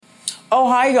Oh,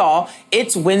 hi, y'all.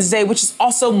 It's Wednesday, which is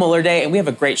also Mueller Day, and we have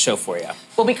a great show for you.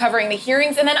 We'll be covering the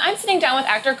hearings, and then I'm sitting down with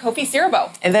actor Kofi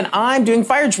Siriboe. And then I'm doing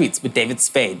Fire Tweets with David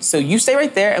Spade. So you stay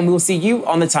right there, and we will see you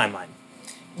on the timeline.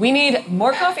 We need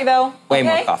more coffee, though. Way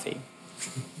more coffee.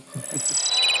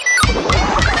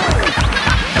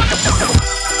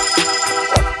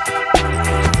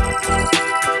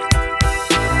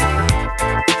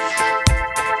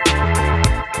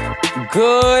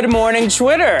 Good morning,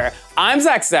 Twitter. I'm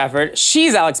Zach Stafford,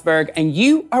 she's Alex Berg, and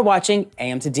you are watching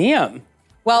AM to DM.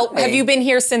 Well, have you been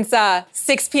here since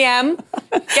 6 p.m.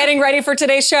 getting ready for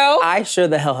today's show? I sure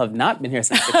the hell have not been here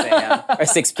since 6 a.m. or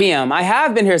 6 p.m. I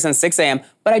have been here since 6 a.m.,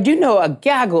 but I do know a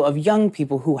gaggle of young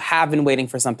people who have been waiting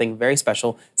for something very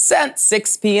special since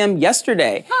 6 p.m.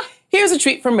 yesterday. Here's a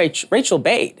tweet from Rachel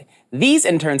Bade. These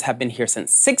interns have been here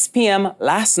since 6 p.m.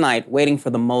 last night waiting for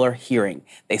the Mueller hearing.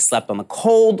 They slept on the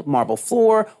cold marble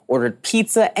floor, ordered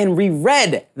pizza, and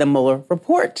reread the Mueller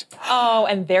report. Oh,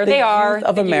 and there they are. Youth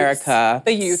of America.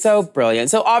 The youth. So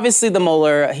brilliant. So obviously the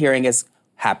Mueller hearing is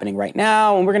happening right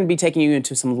now, and we're going to be taking you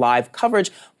into some live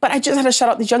coverage. But I just had to shout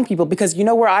out these young people because you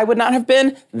know where I would not have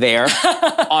been? There,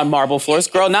 on marble floors.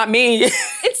 Girl, not me.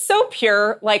 It's so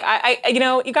pure. Like, I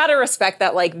you got to respect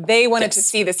that. Like, they wanted to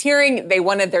see this hearing. They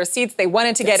wanted their seats. They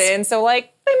wanted to get in. So,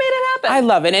 like, they made it happen. I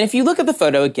love it. And if you look at the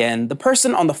photo again, the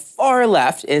person on the far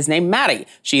left is named Maddie.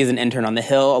 She is an intern on the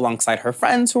Hill alongside her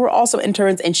friends who are also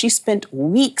interns, and she spent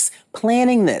weeks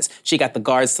planning this. She got the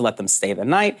guards to let them stay the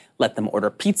night, let them order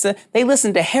pizza. They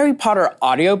listened to Harry Potter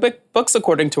audiobooks,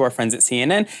 according to our friends at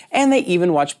CNN, and they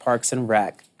even watched Parks and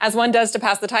Rec. As one does to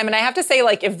pass the time. And I have to say,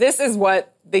 like, if this is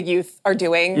what the youth are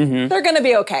doing, they're going to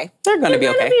be okay. They're going to be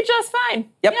okay. They're going to be just fine.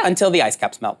 Yep, until the ice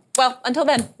caps melt. Well, until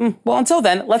then. Well, until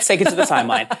then, let's take it to the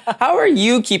timeline. How are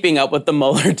you keeping up with the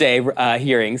Mueller Day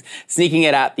hearings? Sneaking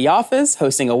it at the office,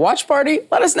 hosting a watch party?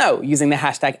 Let us know using the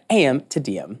hashtag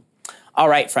AM2DM. All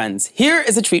right, friends, here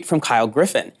is a tweet from Kyle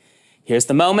Griffin. Here's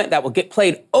the moment that will get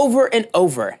played over and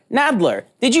over. Nadler,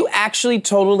 did you actually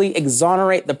totally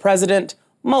exonerate the president?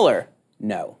 Mueller,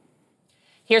 no.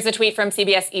 Here's a tweet from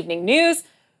CBS Evening News.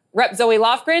 Rep. Zoe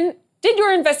Lofgren, did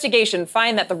your investigation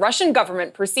find that the Russian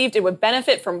government perceived it would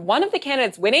benefit from one of the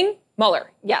candidates winning? Mueller,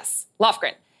 yes.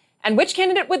 Lofgren. And which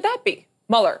candidate would that be?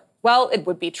 Mueller. Well, it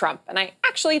would be Trump. And I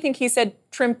actually think he said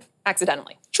Trump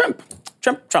accidentally. Trump.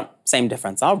 Same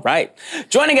difference. All right.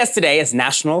 Joining us today is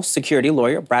national security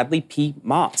lawyer Bradley P.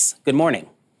 Moss. Good morning.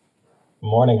 Good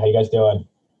morning. How you guys doing?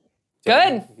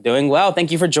 Good. Doing well.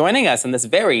 Thank you for joining us on this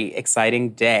very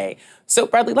exciting day. So,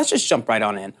 Bradley, let's just jump right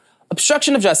on in.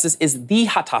 Obstruction of justice is the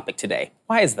hot topic today.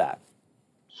 Why is that?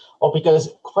 Well, because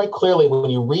quite clearly, when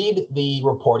you read the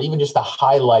report, even just the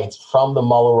highlights from the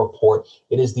Mueller report,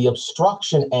 it is the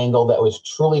obstruction angle that was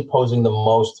truly posing the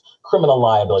most criminal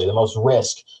liability, the most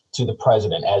risk to the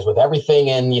president. As with everything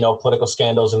in, political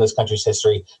scandals in this country's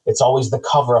history, it's always the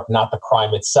cover-up, not the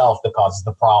crime itself, that causes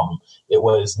the problem. It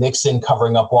was Nixon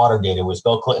covering up Watergate. It was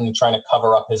Bill Clinton trying to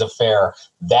cover up his affair.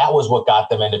 That was what got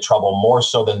them into trouble more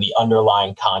so than the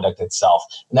underlying conduct itself.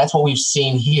 And that's what we've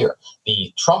seen here.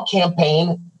 The Trump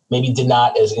campaign maybe did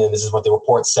not, this is what the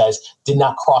report says, did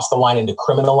not cross the line into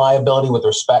criminal liability with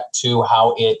respect to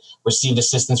how it received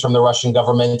assistance from the Russian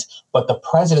government. But the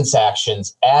president's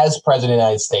actions as president of the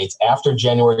United States after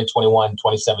January 21,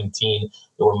 2017,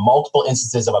 there were multiple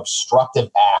instances of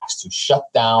obstructive acts to shut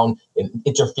down and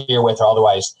interfere with or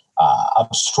otherwise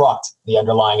obstruct the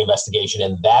underlying investigation.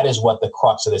 And that is what the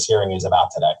crux of this hearing is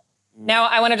about today. Now,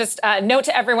 I want to just note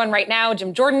to everyone right now,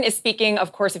 Jim Jordan is speaking.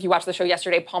 Of course, if you watched the show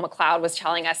yesterday, Paul McLeod was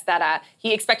telling us that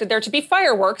he expected there to be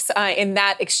fireworks in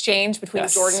that exchange between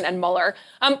Jordan and Mueller.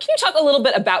 Can you talk a little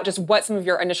bit about just what some of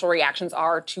your initial reactions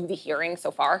are to the hearing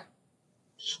so far?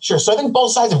 Sure. So I think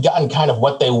both sides have gotten kind of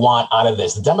what they want out of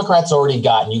this. The Democrats already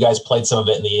got, and you guys played some of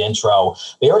it in the intro,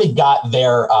 they already got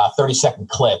their 30-second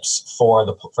clips for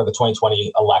the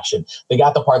 2020 election. They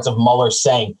got the parts of Mueller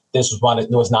saying this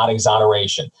was not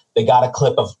exoneration. They got a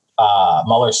clip of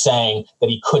Mueller saying that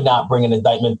he could not bring an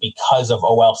indictment because of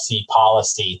OLC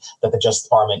policy, that the Justice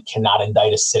Department cannot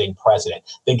indict a sitting president.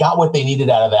 They got what they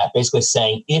needed out of that, basically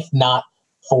saying if not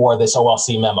for this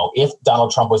OLC memo, if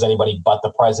Donald Trump was anybody but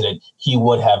the president, he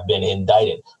would have been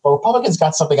indicted. But Republicans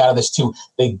got something out of this too.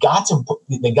 They got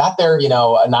their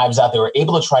knives out. They were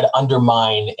able to try to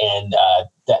undermine and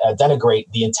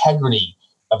denigrate the integrity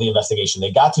of the investigation.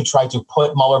 They got to try to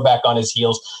put Mueller back on his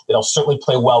heels. It'll certainly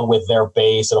play well with their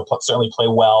base. It'll certainly play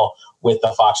well with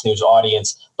the Fox News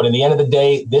audience. But in the end of the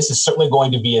day, this is certainly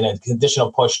going to be an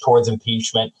additional push towards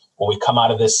impeachment. When we come out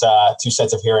of this two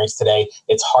sets of hearings today,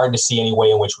 it's hard to see any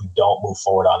way in which we don't move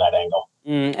forward on that angle.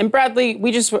 And Bradley,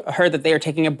 we just heard that they are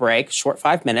taking a break, short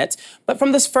 5 minutes. But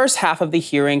from this first half of the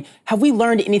hearing, have we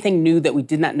learned anything new that we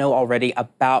did not know already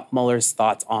about Mueller's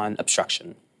thoughts on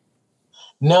obstruction?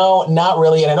 No, not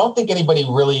really. And I don't think anybody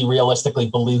really realistically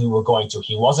believed we were going to.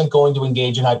 He wasn't going to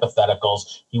engage in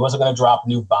hypotheticals. He wasn't going to drop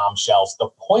new bombshells. The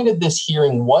point of this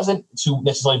hearing wasn't to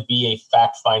necessarily be a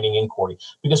fact-finding inquiry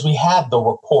because we had the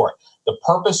report. The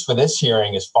purpose for this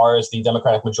hearing, as far as the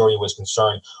Democratic majority was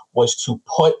concerned, was to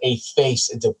put a face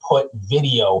and to put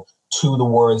video to the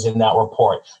words in that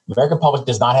report. The American public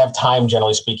does not have time,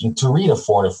 generally speaking, to read a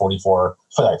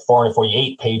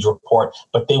 448-page report,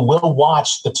 but they will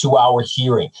watch the 2-hour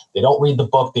hearing. They don't read the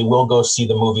book. They will go see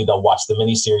the movie. They'll watch the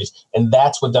miniseries. And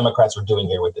that's what Democrats are doing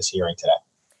here with this hearing today.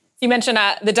 You mentioned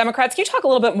the Democrats. Can you talk a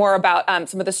little bit more about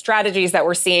some of the strategies that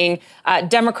we're seeing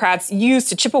Democrats use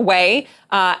to chip away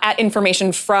at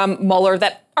information from Mueller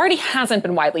that already hasn't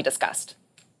been widely discussed?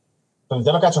 From the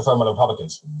Democrats or from the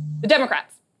Republicans? The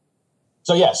Democrats.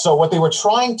 So what they were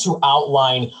trying to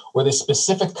outline were the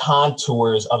specific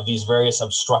contours of these various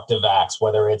obstructive acts,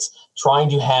 whether it's trying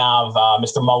to have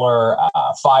Mr. Mueller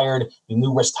fired, the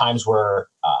numerous times where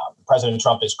President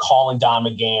Trump is calling Don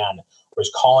McGahn, or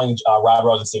is calling Rod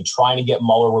Rosenstein, trying to get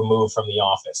Mueller removed from the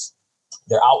office.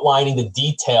 They're outlining the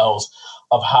details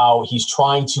of how he's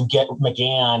trying to get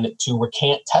McGahn to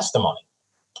recant testimony,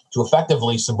 to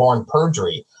effectively suborn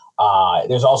perjury.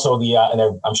 There's also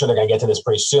and I'm sure they're going to get to this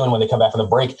pretty soon when they come back from the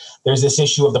break. There's this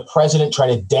issue of the president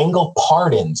trying to dangle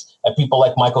pardons at people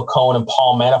like Michael Cohen and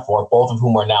Paul Manafort, both of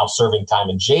whom are now serving time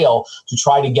in jail, to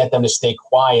try to get them to stay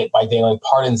quiet by dangling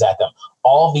pardons at them.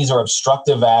 All of these are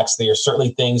obstructive acts. They are certainly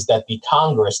things that the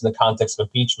Congress, in the context of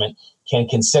impeachment, can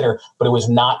consider, but it was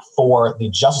not for the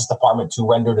Justice Department to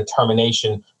render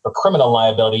determination for criminal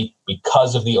liability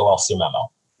because of the OLC memo.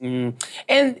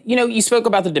 And, you spoke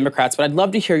about the Democrats, but I'd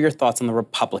love to hear your thoughts on the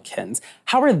Republicans.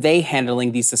 How are they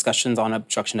handling these discussions on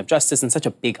obstruction of justice in such a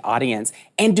big audience?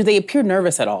 And do they appear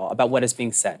nervous at all about what is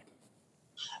being said?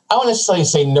 I wouldn't necessarily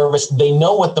say nervous. They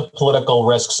know what the political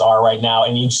risks are right now.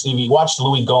 And if you watched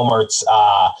Louis Gohmert's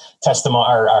testimony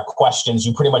or questions,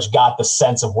 you pretty much got the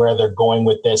sense of where they're going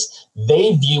with this.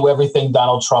 They view everything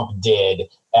Donald Trump did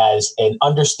as an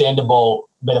understandable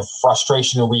bit of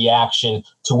frustration and reaction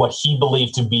to what he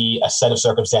believed to be a set of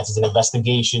circumstances, an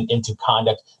investigation into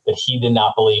conduct that he did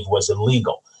not believe was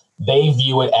illegal. They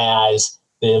view it as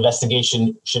the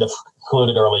investigation should have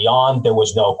concluded early on. There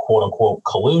was no quote unquote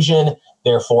collusion.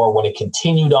 Therefore, when it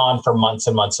continued on for months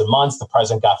and months and months, the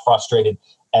president got frustrated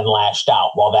and lashed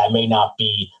out. While that may not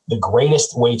be the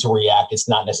greatest way to react, it's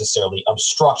not necessarily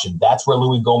obstruction. That's where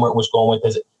Louis Gohmert was going with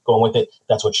it.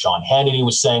 That's what Sean Hannity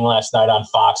was saying last night on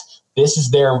Fox. This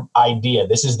is their idea.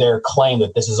 This is their claim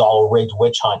that this is all a rigged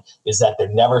witch hunt, is that there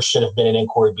never should have been an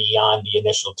inquiry beyond the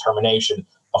initial termination.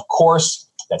 Of course,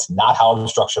 that's not how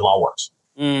obstruction law works.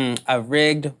 A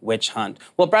rigged witch hunt.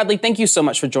 Well, Bradley, thank you so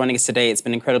much for joining us today. It's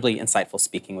been incredibly insightful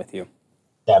speaking with you.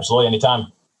 Absolutely,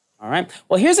 anytime. All right.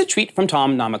 Well, here's a tweet from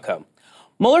Tom Namako.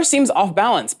 Mueller seems off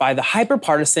balance by the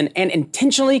hyper-partisan and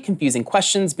intentionally confusing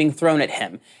questions being thrown at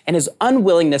him, and his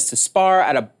unwillingness to spar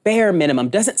at a bare minimum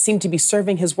doesn't seem to be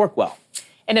serving his work well.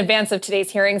 In advance of today's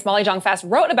hearings, Molly Jong-Fast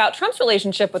wrote about Trump's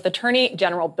relationship with Attorney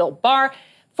General Bill Barr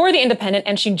for The Independent,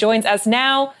 and she joins us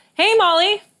now. Hey,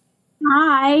 Molly.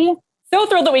 Hi. So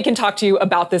thrilled that we can talk to you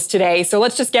about this today. So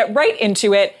let's just get right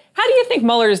into it. How do you think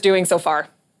Mueller is doing so far?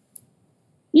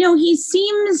 He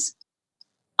seems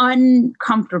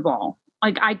uncomfortable.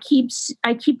 Like I keep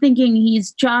thinking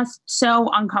he's just so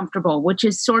uncomfortable, which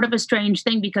is sort of a strange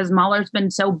thing because Mueller's been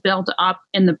so built up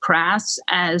in the press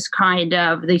as kind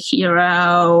of the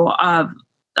hero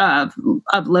of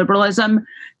liberalism.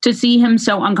 To see him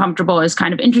so uncomfortable is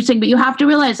kind of interesting, but you have to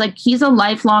realize he's a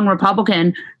lifelong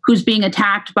Republican who's being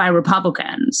attacked by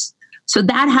Republicans. So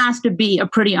that has to be a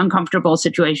pretty uncomfortable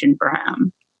situation for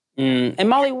him. And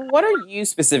Molly, what are you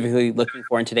specifically looking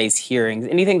for in today's hearings?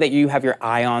 Anything that you have your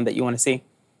eye on that you want to see?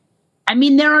 I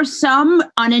mean, there are some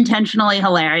unintentionally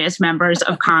hilarious members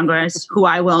of Congress who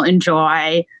I will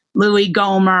enjoy. Louis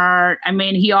Gohmert. I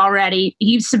mean,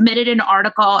 he submitted an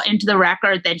article into the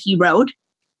record that he wrote,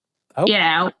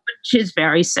 which is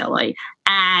very silly.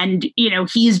 And,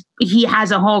 he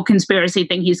has a whole conspiracy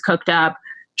thing he's cooked up.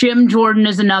 Jim Jordan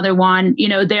is another one.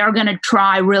 They're going to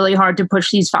try really hard to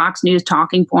push these Fox News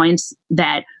talking points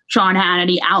that Sean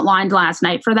Hannity outlined last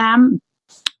night for them.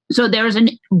 So there's a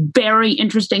very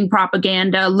interesting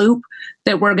propaganda loop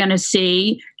that we're going to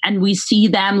see, and we see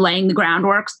them laying the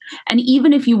groundwork. And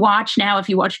even if you watch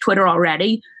Twitter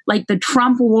already, the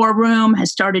Trump War Room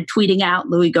has started tweeting out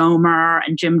Louis Gohmert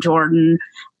and Jim Jordan,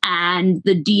 and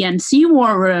the DNC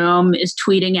War Room is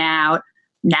tweeting out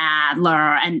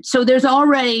Nadler. And so there's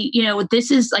already,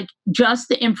 this is like just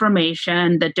the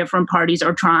information that different parties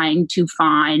are trying to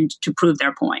find to prove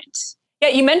their points. Yeah,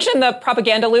 you mentioned the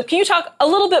propaganda loop. Can you talk a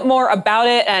little bit more about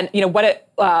it and what it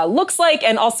looks like,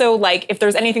 and also like if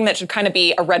there's anything that should kind of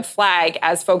be a red flag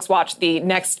as folks watch the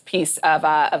next piece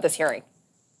of this hearing?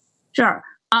 Sure.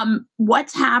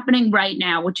 What's happening right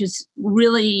now, which is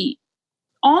really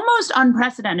almost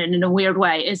unprecedented in a weird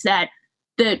way, is that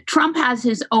Trump has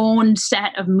his own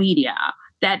set of media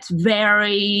that's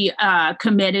very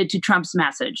committed to Trump's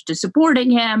message, to supporting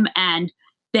him, and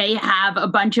they have a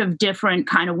bunch of different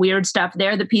kind of weird stuff.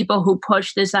 They're the people who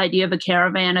push this idea of a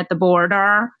caravan at the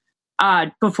border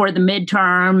before the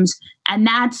midterms. And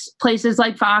that's places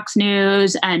like Fox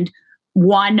News and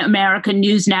One American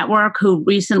News Network, who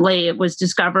recently it was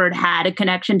discovered had a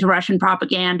connection to Russian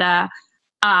propaganda.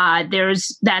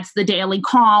 That's the Daily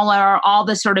Caller, all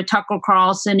the sort of Tucker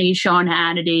Carlson-y, Sean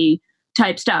Hannity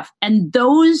type stuff. And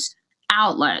those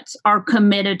outlets are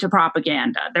committed to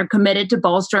propaganda. They're committed to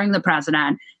bolstering the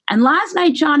president. And last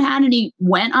night, Sean Hannity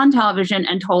went on television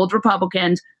and told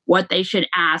Republicans what they should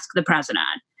ask the president.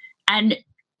 And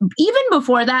even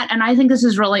before that, and I think this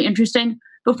is really interesting,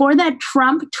 before that,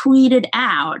 Trump tweeted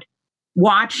out,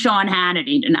 "Watch Sean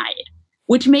Hannity tonight,"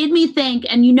 which made me think,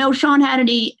 and Sean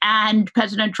Hannity and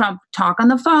President Trump talk on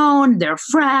the phone, they're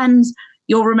friends.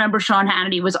 You'll remember Sean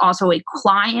Hannity was also a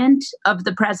client of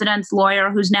the president's lawyer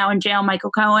who's now in jail,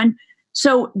 Michael Cohen.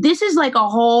 So this is like a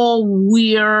whole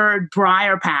weird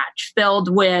briar patch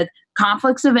filled with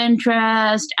conflicts of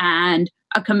interest and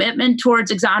a commitment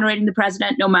towards exonerating the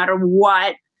president no matter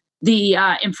what the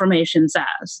information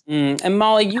says. And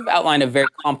Molly, you've outlined a very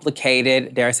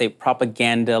complicated, dare I say,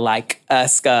 propaganda-like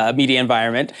media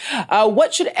environment.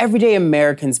 What should everyday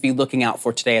Americans be looking out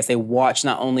for today as they watch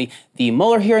not only the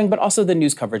Mueller hearing, but also the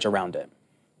news coverage around it?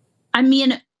 I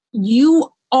mean, you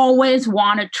always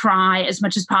want to try as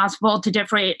much as possible to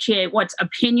differentiate what's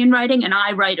opinion writing, and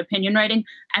I write opinion writing,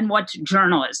 and what's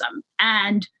journalism.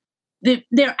 And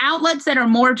their outlets that are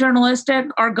more journalistic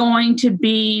are going to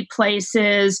be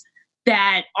places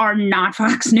that are not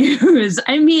Fox News.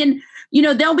 I mean,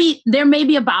 there may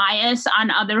be a bias on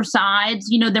other sides.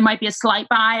 There might be a slight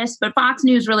bias, but Fox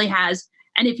News really has.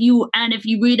 And if you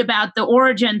read about the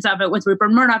origins of it with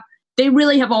Rupert Murdoch, they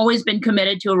really have always been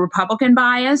committed to a Republican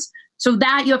bias. So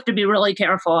that you have to be really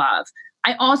careful of.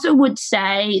 I also would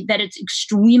say that it's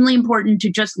extremely important to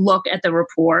just look at the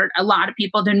report. A lot of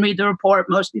people didn't read the report.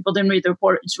 Most people didn't read the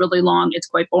report. It's really long. It's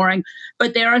quite boring.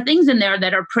 But there are things in there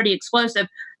that are pretty explosive.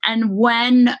 And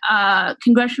when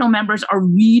congressional members are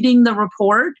reading the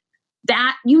report,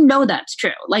 that that's true.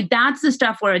 Like that's the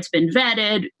stuff where it's been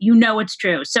vetted. It's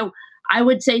true. So I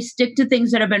would say stick to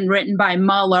things that have been written by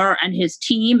Mueller and his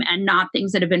team and not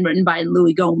things that have been written by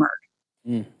Louis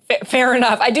Gohmert. Fair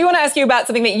enough. I do want to ask you about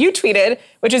something that you tweeted,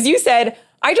 which is you said,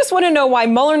 "I just want to know why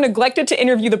Mueller neglected to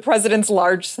interview the president's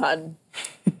large son."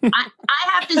 I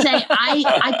have to say,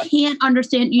 I can't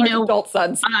understand, adult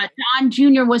sons. Don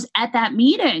Jr. was at that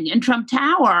meeting in Trump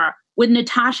Tower with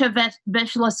Natasha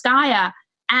Veshlyskaya,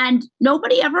 and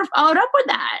nobody ever followed up with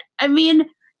that. I mean,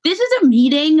 this is a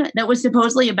meeting that was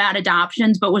supposedly about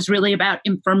adoptions, but was really about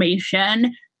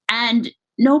information. And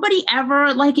nobody ever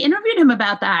interviewed him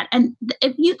about that. And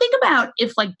if you think about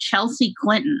if Chelsea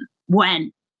Clinton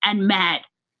went and met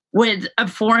with a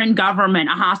foreign government,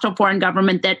 a hostile foreign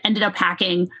government that ended up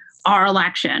hacking our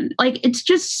election, it's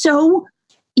just so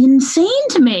insane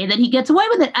to me that he gets away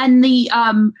with it. And the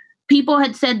people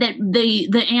had said that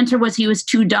the answer was he was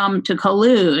too dumb to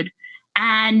collude.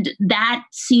 And that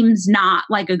seems not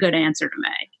like a good answer to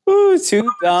me. Ooh, too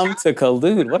dumb to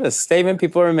collude. What a statement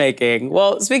people are making.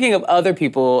 Well, speaking of other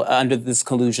people under this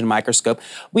collusion microscope,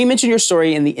 we mentioned your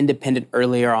story in The Independent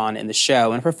earlier on in the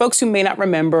show. And for folks who may not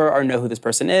remember or know who this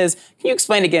person is, can you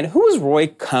explain again, who is Roy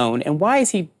Cohn and why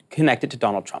is he connected to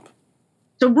Donald Trump?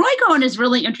 So Roy Cohn is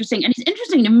really interesting. And he's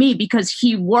interesting to me because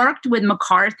he worked with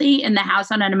McCarthy in the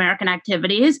House on Un-American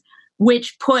Activities,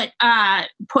 which put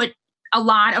a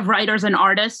lot of writers and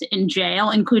artists in jail,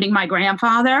 including my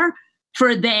grandfather,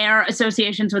 for their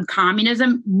associations with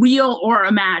communism, real or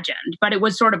imagined. But it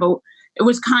was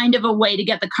kind of a way to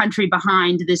get the country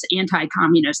behind this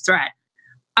anti-communist threat.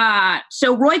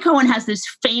 So Roy Cohn has this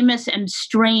famous and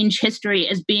strange history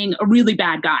as being a really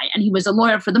bad guy. And he was a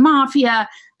lawyer for the mafia,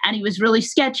 and he was really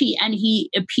sketchy, and he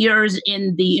appears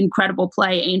in the incredible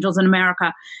play Angels in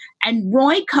America. And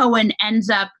Roy Cohn ends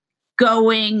up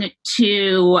going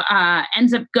to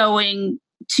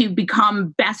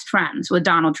become best friends with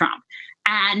Donald Trump.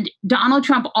 And Donald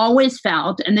Trump always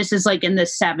felt, and this is in the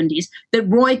 70s, that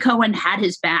Roy Cohn had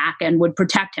his back and would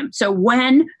protect him. So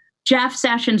when Jeff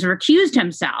Sessions recused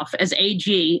himself as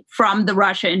AG from the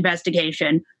Russia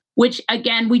investigation, which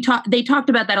again, they talked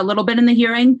about that a little bit in the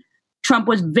hearing. Trump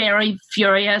was very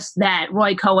furious that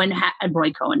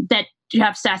that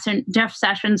Jeff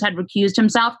Sessions had recused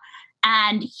himself.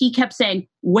 And he kept saying,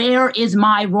 "Where is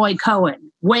my Roy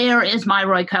Cohn? Where is my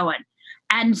Roy Cohn?"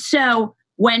 And so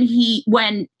when he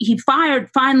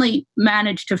finally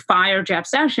managed to fire Jeff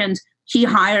Sessions, he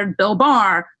hired Bill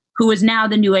Barr, who is now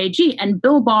the new AG. And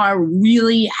Bill Barr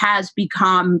really has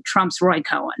become Trump's Roy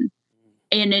Cohn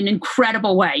in an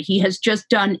incredible way. He has just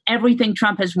done everything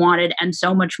Trump has wanted and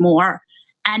so much more.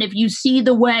 And if you see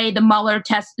the way the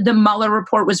Mueller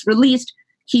report was released,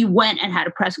 he went and had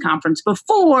a press conference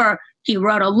before. He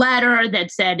wrote a letter that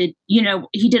said,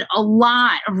 he did a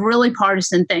lot of really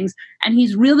partisan things, and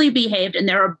he's really behaved. And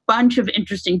there are a bunch of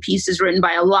interesting pieces written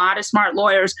by a lot of smart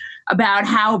lawyers about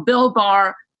how Bill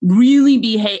Barr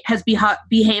really has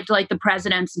behaved like the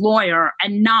president's lawyer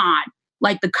and not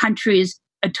like the country's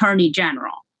attorney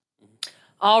general.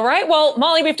 All right. Well,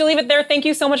 Molly, we have to leave it there. Thank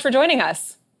you so much for joining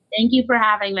us. Thank you for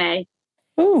having me.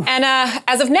 Ooh. And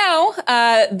as of now,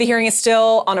 the hearing is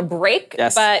still on a break.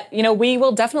 Yes. But, we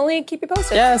will definitely keep you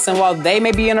posted. Yes, and while they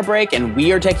may be on a break and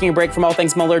we are taking a break from all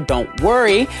things Mueller, don't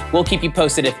worry. We'll keep you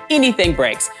posted if anything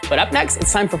breaks. But up next,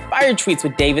 it's time for Fire Tweets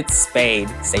with David Spade.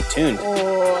 Stay tuned.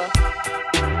 Oh.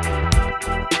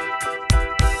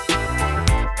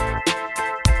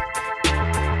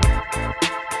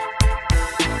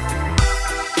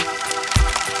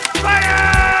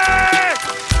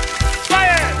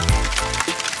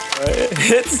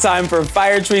 It's time for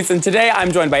Fire Tweets, and today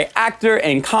I'm joined by actor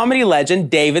and comedy legend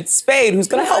David Spade, who's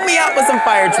going to help me out with some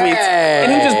Fire Tweets. Hey.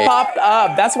 And he just popped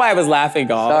up. That's why I was laughing,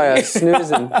 y'all. Sorry, I was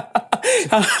snoozing.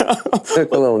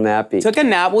 Took a little nappy. Took a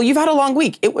nap. Well, you've had a long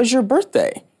week. It was your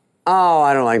birthday. Oh,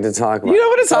 I don't like to talk about it. You don't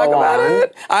want to talk about on.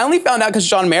 it? I only found out because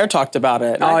John Mayer talked about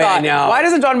it. And I know. Why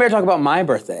doesn't John Mayer talk about my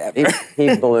birthday ever?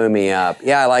 He blew me up.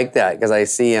 Yeah, I like that because I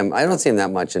see him. I don't see him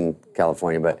that much in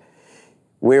California, but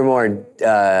we're more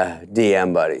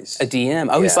DM buddies. A DM.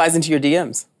 Oh, Yeah. he slides into your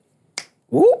DMs.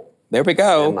 Woo. There we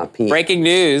go. And my pee. Breaking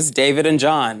news, David and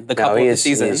John, the couple of the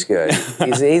season. He's good.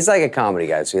 he's like a comedy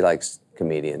guy, so he likes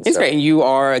comedians. He's so. great, and you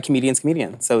are a comedian's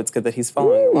comedian, so it's good that he's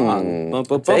following along. Boom, boom,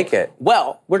 boom. Take it.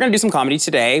 Well, we're going to do some comedy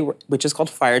today, which is called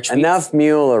Fire Tweets. Enough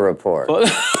Mueller report.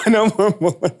 No more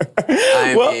Mueller.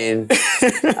 I mean,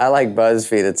 I like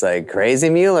BuzzFeed. It's like crazy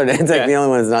Mueller. It's like the only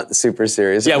one that's not super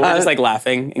serious. Yeah, we're just like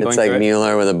laughing and It's going like through it.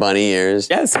 Mueller with a bunny ears.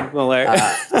 Yes, Mueller.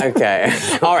 Okay.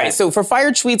 All right, so for Fire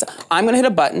Tweets, I'm going to hit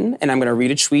a button, and I'm going to read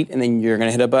a tweet, and then you're going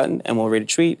to hit a button, and we'll read a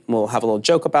tweet, and we'll have a little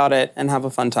joke about it, and have a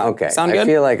fun time. Okay. Sound good? I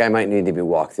feel like I might need to be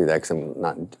walked through that because I'm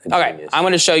not a Okay, genius. I'm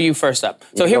going to show you first up.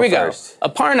 So You here go we go. first.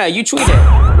 Aparna, you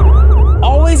tweeted.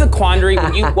 Always a quandary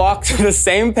when you walk to the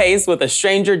same pace with a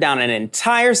stranger down an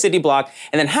entire city block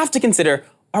and then have to consider,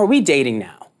 are we dating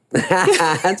now?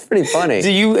 That's pretty funny.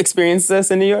 Do you experience this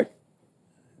in New York?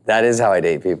 That is how I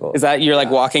date people. Is that you're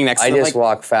like walking next to I them? just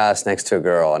walk fast next to a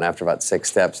girl, and after about 6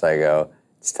 steps, I go,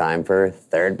 it's time for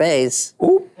third base.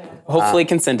 Hopefully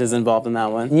consent is involved in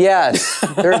that one. Yes.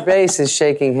 Third base is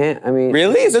shaking hands. I mean,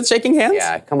 Really? Is it shaking hands?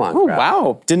 Yeah, come on. Oh, crap.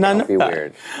 wow. Did not know Don't be that.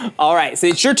 weird. All right, so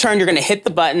it's your turn. You're going to hit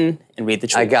the button and read the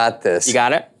tweet. I got this. You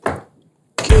got it?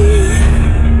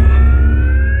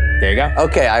 There you go.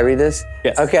 Okay, I read this?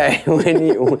 Yes. Okay,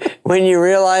 when you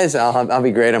realize, I'll be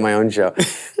great on my own show.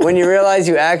 When you realize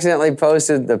you accidentally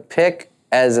posted the pic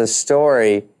as a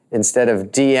story instead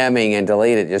of DMing and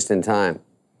delete it just in time.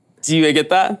 Do you get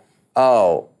that?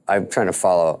 Oh, I'm trying to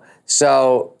follow.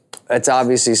 So it's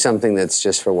obviously something that's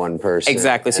just for one person.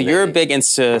 Exactly. So And you're a then- big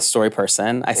Insta story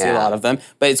person. I see a Yeah. lot of them.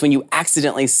 But it's when you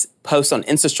accidentally post on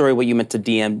Insta story what you meant to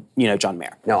DM, John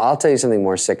Mayer. No, I'll tell you something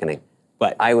more sickening.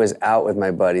 But I was out with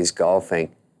my buddies golfing,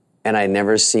 and I'd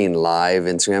never seen live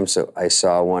Instagram, so I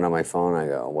saw one on my phone. I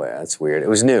go, "Well, that's weird." It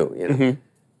was new, Mm-hmm.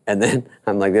 And then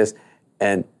I'm like this,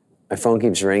 and my phone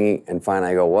keeps ringing, and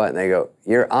finally I go, "What?" And they go,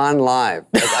 "You're on live."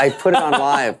 Like, I put it on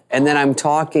live, and then I'm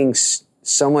talking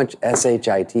so much shit.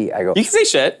 I go, you can say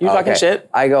shit. You're talking "Okay." shit.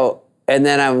 I go, and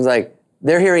then I was like,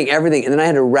 they're hearing everything, and then I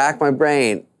had to rack my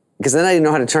brain because then I didn't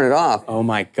know how to turn it off. Oh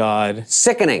my God.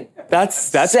 Sickening. That's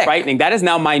Sick. frightening. That is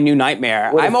now my new nightmare.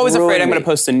 Would've I'm always afraid ruined I'm going me. to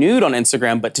post a nude on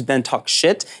Instagram, but to then talk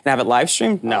shit and have it live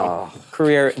streamed? No. Oh.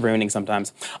 Career ruining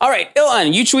sometimes. All right,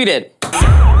 Ilan, you tweeted.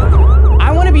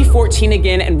 I want to be 14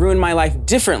 again and ruin my life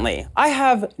differently. I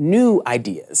have new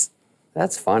ideas.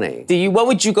 That's funny. What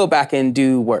would you go back and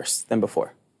do worse than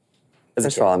before?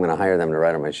 First of all, I'm going to hire them to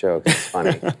write on my show 'cause it's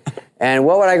funny. And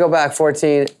what would I go back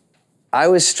 14? I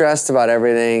was stressed about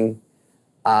everything.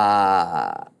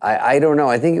 I don't know.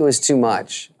 I think it was too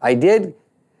much.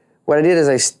 When what I did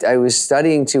is I was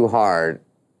studying too hard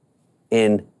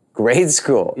in grade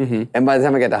school. And by the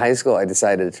time I got to high school, I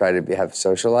decided to try to have a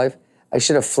social life. I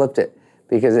should have flipped it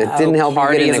because it didn't help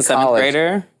you get into college.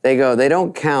 Grader? They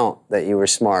don't count that you were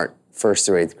smart 1st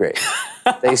through 8th grade.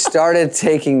 They started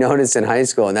taking notice in high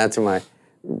school, and that's when my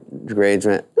grades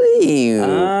went, So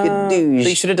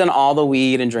you should have done all the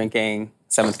weed and drinking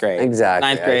 7th grade. Exactly.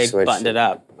 9th grade, buttoned it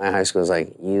up. My high school was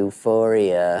like,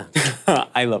 Euphoria.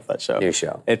 I love that show. New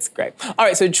show. It's great. All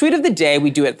right, so tweet of the day, we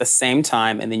do it at the same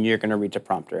time, and then you're going to read the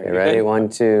prompter. You ready? 1,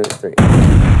 2, 3.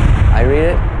 I read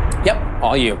it? Yep,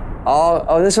 all you.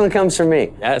 This one comes from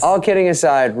me. Yes. All kidding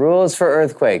aside, rules for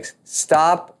earthquakes.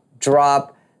 Stop,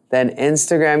 drop, then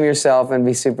Instagram yourself and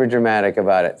be super dramatic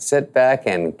about it. Sit back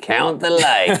and count the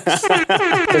likes.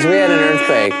 Because we had an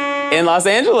earthquake. In Los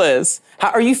Angeles.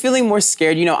 How are you feeling more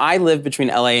scared? You know, I live between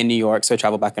LA and New York, so I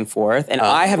travel back and forth, and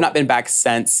I have not been back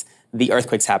since the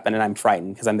earthquakes happened, and I'm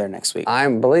frightened because I'm there next week.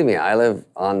 Believe me, I live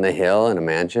on the hill in a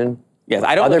mansion. Yes,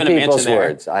 I don't Other live in a people's mansion there.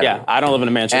 words. I don't know. I don't live in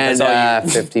a mansion. And That's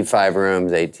all you. 55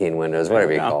 rooms, 18 windows,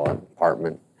 whatever you There we call it,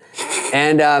 apartment.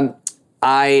 And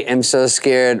I am so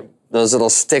scared. Those little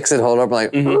sticks that hold up,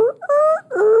 like, They're gonna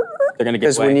get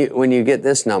because away. when you get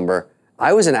this number,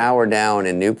 I was an hour down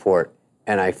in Newport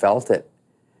and I felt it,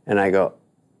 and I go,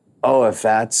 oh, if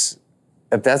that's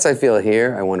I feel it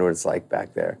here, I wonder what it's like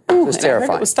back there. It was And I heard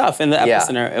terrifying. It was tough in the Yeah.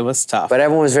 epicenter. It was tough. But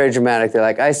everyone was very dramatic. They're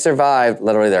like, I survived.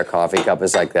 Literally, their coffee cup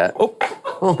is like that. we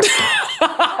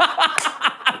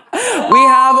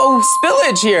have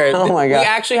spillage here. Oh my God. We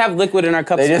actually have liquid in our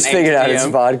cups. They just from figured out 8 it's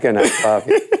p.m. vodka, not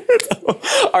coffee.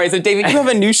 All right, so David, you have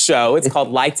a new show. It's called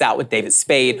Lights Out with David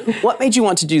Spade. What made you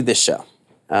want to do this show?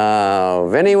 Oh,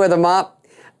 Vinny with a mop,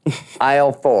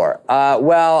 aisle 4.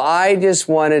 Well, I just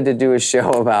wanted to do a show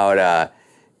about,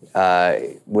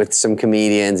 with some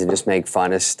comedians and just make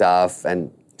fun of stuff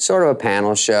and sort of a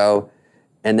panel show.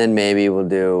 And then maybe we'll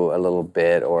do a little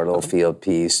bit or a little field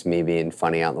piece, me being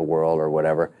funny out in the world or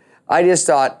whatever. I just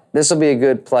thought this will be a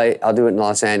good play. I'll do it in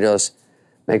Los Angeles,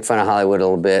 make fun of Hollywood a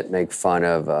little bit, make fun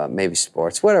of maybe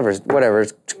sports, whatever,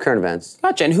 current events.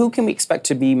 Gotcha. And who can we expect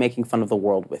to be making fun of the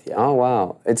world with you? Oh,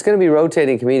 wow. It's going to be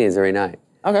rotating comedians every night.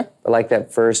 Okay. But like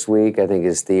that first week, I think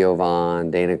is Theo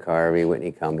Vaughn, Dana Carvey,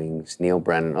 Whitney Cummings, Neil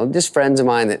Brennan, just friends of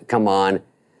mine that come on.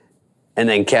 And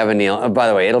then Kevin Neal. Oh, by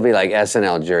the way, it'll be like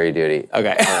SNL jury duty.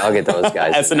 Okay. I'll get those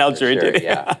guys. in there SNL for jury sure, duty.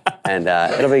 Yeah. And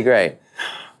it'll be great.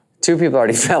 2 people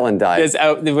already fell and died. We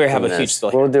have from a huge this.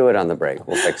 spill here. We'll do it on the break.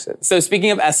 We'll fix it. So speaking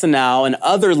of SNL and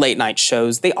other late night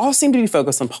shows, they all seem to be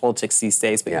focused on politics these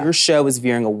days, but Yeah. your show is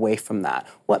veering away from that.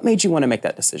 What made you want to make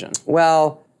that decision?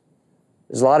 Well,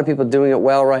 there's a lot of people doing it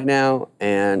well right now,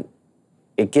 and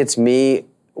it gets me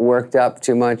worked up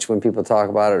too much when people talk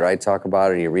about it, or I talk about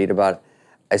it, or you read about it.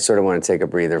 I sort of want to take a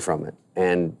breather from it.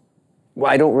 And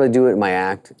I don't really do it in my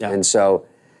act. Yeah. And so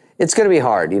it's going to be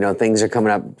hard. You know, things are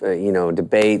coming up,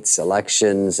 debates,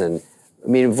 elections. And I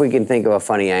mean, if we can think of a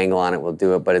funny angle on it, we'll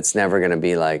do it. But it's never going to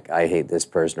be like, I hate this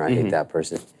person or I hate that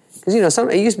person. Because,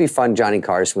 it used to be fun. Johnny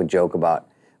Carson would joke about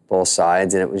both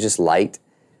sides, and it was just light.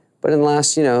 But in the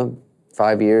last,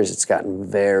 5 years, it's gotten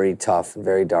very tough and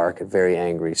very dark and very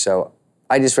angry. So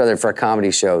I just rather, for a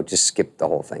comedy show, just skip the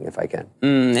whole thing if I can.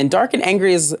 And dark and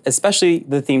angry is especially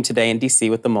the theme today in D.C.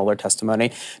 with the Mueller testimony.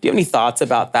 Do you have any thoughts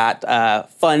about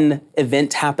that fun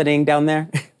event happening down there?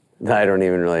 I don't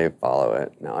even really follow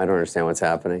it. No, I don't understand what's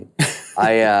happening.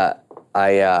 I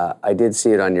did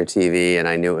see it on your TV, and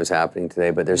I knew it was happening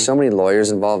today, but there's so many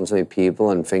lawyers involved and so many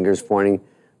people and fingers pointing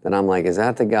that I'm like, is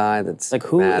that the guy that's Like,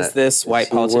 who mad is at- this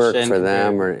white does he work politician for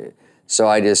them? So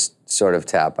I just sort of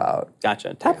tap out.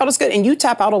 Gotcha. Tap out is good. And you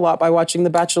tap out a lot by watching The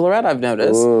Bachelorette, I've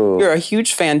noticed. Ooh. You're a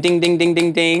huge fan. Ding, ding, ding,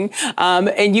 ding, ding.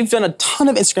 And you've done a ton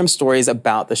of Instagram stories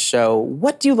about the show.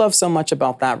 What do you love so much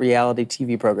about that reality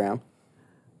TV program?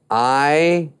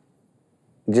 I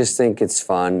just think it's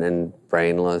fun and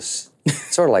brainless.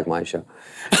 Sort of like my show.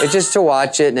 It's just to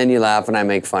watch it, and then you laugh, and I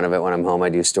make fun of it when I'm home. I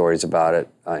do stories about it,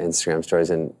 Instagram stories,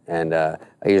 and I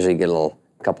usually get a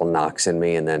couple knocks in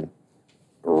me, and then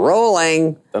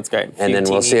rolling. That's great. And then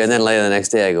we'll see. And then later the next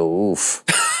day, I go, oof.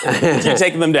 You're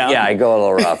taking them down? Yeah, I go a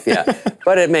little rough, yeah.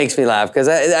 But it makes me laugh because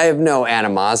I have no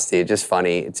animosity. It's just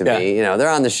funny to me. They're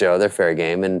on the show. They're fair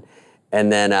game. And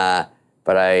then,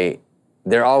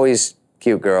 they're always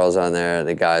cute girls on there.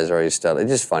 The guys are always still. It's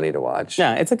just funny to watch.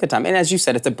 Yeah, it's a good time. And as you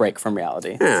said, it's a break from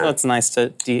reality. Yeah. So it's nice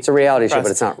to It's a reality show,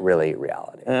 but it's not really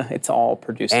reality. It's all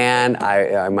produced. And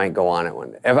I might go on it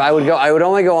one day. If I would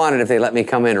only go on it if they let me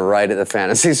come in right at the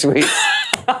fantasy suite.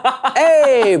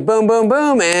 Hey, boom, boom,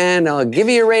 boom, and I'll give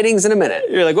you your ratings in a minute.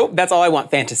 You're like, oh, that's all I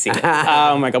want, fantasy.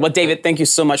 Oh my God. Well, David, thank you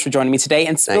so much for joining me today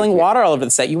and spilling water all over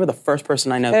the set. You were the first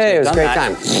person I know to Hey, it have was a done great that.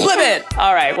 time. Flip it.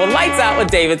 All right. Well, Lights Out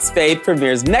with David Spade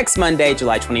premieres next Monday,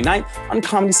 July 29th on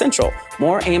Comedy Central.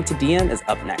 More AM to DM is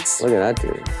up next. Look at that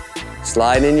dude.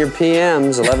 Slide in your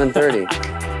PMs,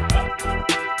 11:30.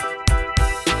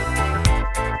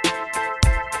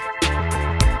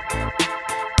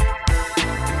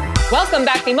 Welcome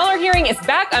back. The Mueller hearing is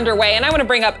back underway, and I want to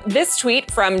bring up this tweet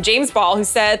from James Ball, who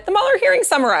said, the Mueller hearing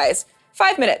summarized.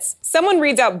 5 minutes. Someone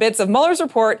reads out bits of Mueller's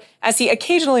report as he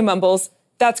occasionally mumbles,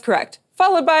 that's correct.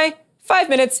 Followed by 5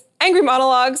 minutes, angry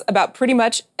monologues about pretty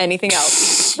much anything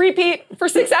else. Repeat for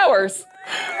 6 hours.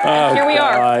 Oh, Here we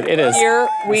are. God, it is. Here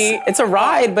we It's a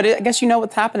ride, but I guess you know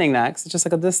what's happening next. It's just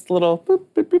like this little boop,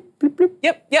 boop, boop, boop, boop.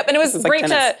 Yep. And it was This is like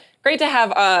tennis. great to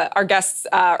have our guests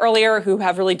earlier who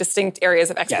have really distinct areas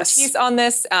of expertise Yes. on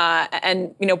this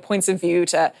and points of view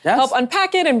to help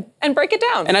unpack it and break it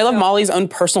down. And I love Molly's own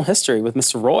personal history with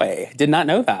Mr. Roy. Did not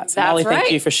know that. So That's Molly, right.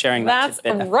 thank you for sharing that. That's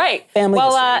tidbit of right. Family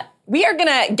history. We are going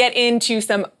to get into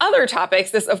some other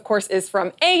topics. This, of course, is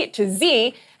from A to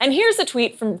Z. And here's a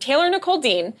tweet from Taylor Nicole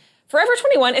Dean. Forever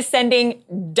 21 is sending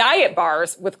diet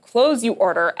bars with clothes you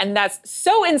order, and that's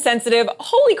so insensitive.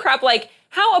 Holy crap, like,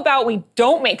 how about we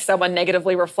don't make someone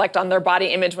negatively reflect on their body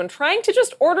image when trying to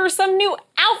just order some new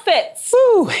outfits?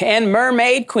 Woo. And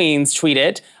Mermaid Queens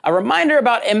tweeted, a reminder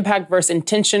about impact versus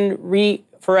intention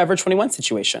Forever 21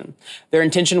 situation. Their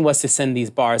intention was to send these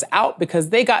bars out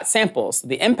because they got samples.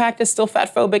 The impact is still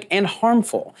fatphobic and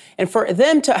harmful. And for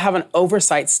them to have an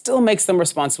oversight still makes them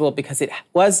responsible because it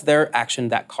was their action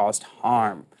that caused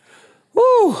harm.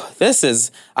 Whew,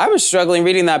 I was struggling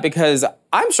reading that because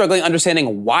I'm struggling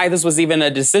understanding why this was even a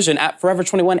decision at Forever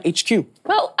 21 HQ.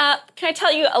 Well, can I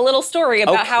tell you a little story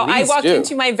about how I please walked do.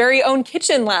 into my very own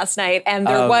kitchen last night and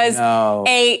there was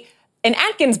an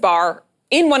Atkins bar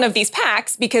in one of these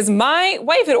packs because my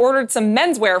wife had ordered some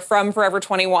menswear from Forever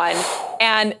 21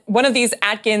 and one of these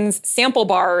Atkins sample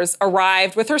bars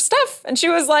arrived with her stuff and she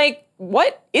was like,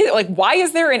 why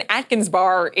is there an Atkins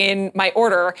bar in my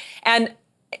order? And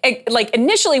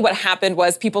initially what happened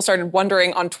was people started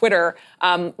wondering on Twitter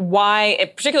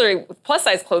why, particularly with plus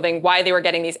size clothing, why they were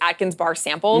getting these Atkins bar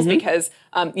samples because,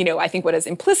 I think what is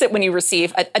implicit when you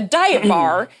receive a diet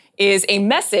bar is a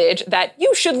message that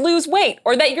you should lose weight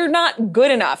or that you're not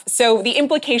good enough. So the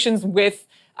implications with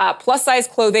plus size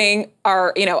clothing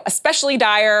are, especially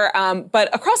dire,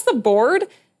 but across the board,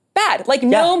 bad.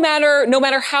 No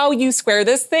matter how you square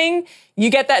this thing, you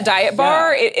get that diet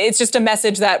bar. It's just a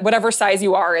message that whatever size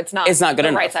you are, it's not good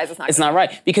enough. Right size. It's not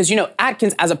right because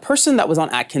Atkins, as a person that was on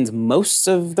Atkins most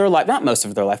of their life, not most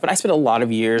of their life, but I spent a lot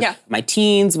of years, my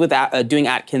teens with doing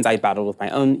Atkins. I battled with my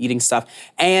own eating stuff,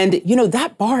 and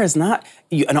that bar is not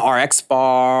an RX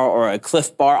bar or a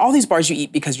Cliff bar. All these bars you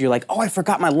eat because you're like, oh, I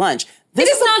forgot my lunch. This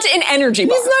is not an energy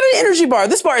bar. It's not an energy bar.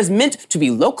 This bar is meant to be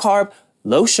low carb,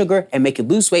 low sugar, and make you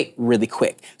lose weight really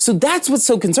quick. So that's what's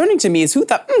so concerning to me is who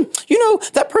thought,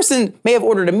 that person may have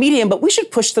ordered a medium, but we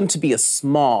should push them to be a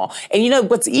small. And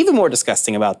what's even more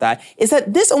disgusting about that is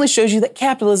that this only shows you that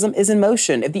capitalism is in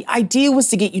motion. If the idea was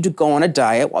to get you to go on a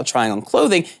diet while trying on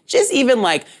clothing, just even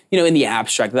in the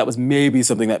abstract, that was maybe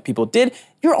something that people did,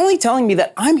 you're only telling me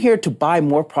that I'm here to buy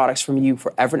more products from you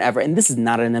forever and ever, and this is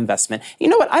not an investment. You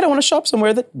know what? I don't want to shop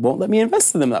somewhere that won't let me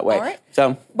invest in them that way. All right.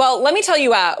 So, well, let me tell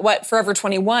you what Forever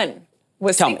 21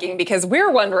 was thinking because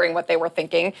we're wondering what they were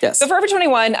thinking. Yes. So Forever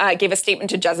 21 gave a statement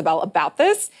to Jezebel about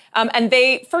this, and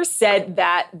they first said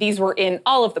that these were in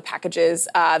all of the packages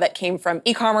that came from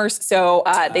e-commerce. So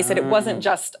they said it wasn't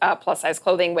just plus-size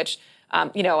clothing, which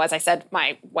as I said,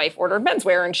 my wife ordered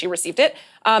menswear and she received it.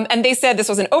 And they said this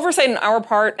was an oversight on our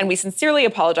part and we sincerely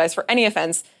apologize for any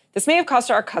offense. This may have cost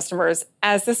our customers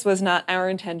as this was not our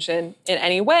intention in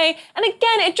any way. And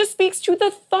again, it just speaks to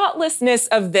the thoughtlessness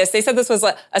of this. They said this was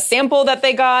a sample that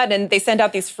they got and they send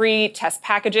out these free test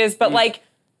packages, but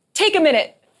take a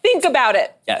minute, think about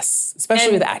it. yes,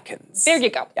 especially with Atkins. There you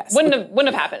go. Yes. Wouldn't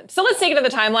have happened. So let's take it to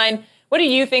the timeline. What do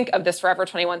you think of this Forever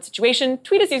 21 situation?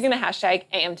 Tweet us using the hashtag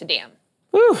AM2DM.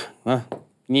 Whew. Well,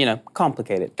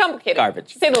 complicated. Complicated.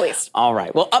 Garbage. To say the least. All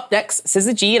right. Well, up next,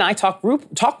 SZA G and I talk with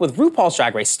RuPaul's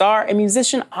Drag Race star and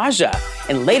musician Aja.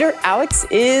 And later, Alex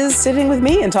is sitting with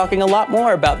me and talking a lot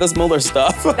more about this Mueller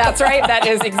stuff. That's right. That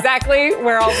is exactly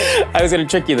where I'll be. I was going to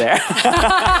trick you there.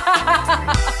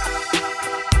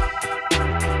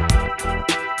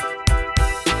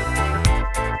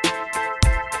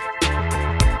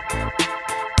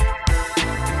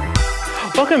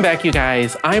 Welcome back, you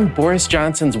guys. I'm Boris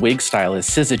Johnson's wig stylist,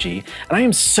 Syzygy, and I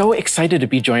am so excited to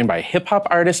be joined by hip-hop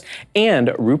artist and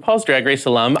RuPaul's Drag Race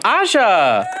alum,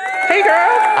 Aja. Hey, girl.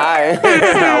 Hi.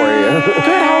 How are you? Good,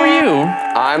 how are you?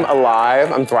 I'm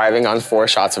alive. I'm thriving on 4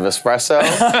 shots of espresso.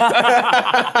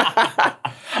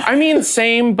 I mean,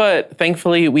 same, but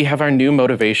thankfully we have our new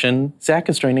motivation. Zach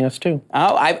is joining us too.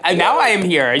 Oh, now I am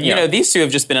here. You know, these two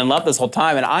have just been in love this whole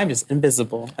time, and I'm just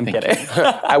invisible. I'm kidding.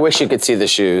 I wish you could see the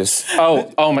shoes.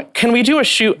 Oh my! Can we do a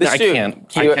shoe? The I shoe.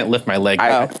 can't. I can't lift my leg.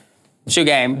 Shoe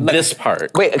game. This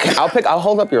part. Wait, okay, I'll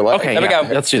hold up your leg. Okay, There we yeah,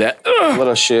 go. let's do that. A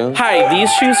little shoe. Hi,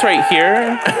 these shoes right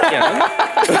here. Yeah.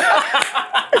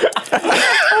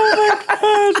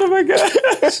 Oh my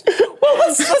gosh. Well,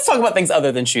 let's talk about things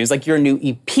other than shoes, like your new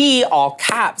EP, All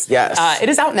Caps. Yes. It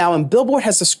is out now, and Billboard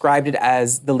has described it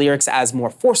as the lyrics as more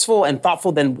forceful and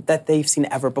thoughtful than that they've seen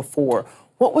ever before.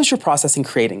 What was your process in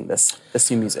creating this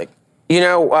new music? You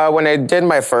know, when I did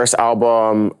my first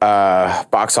album,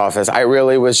 Box Office, I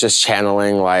really was just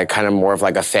channeling like kind of more of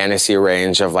like a fantasy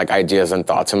range of like ideas and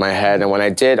thoughts in my head. And when I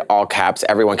did All Caps,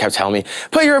 everyone kept telling me,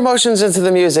 put your emotions into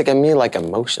the music. And me like,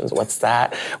 emotions, what's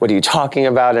that? What are you talking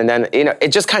about? And then, you know,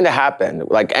 it just kind of happened.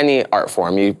 Like any art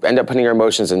form, you end up putting your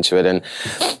emotions into it. And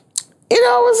you know,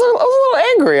 I was a little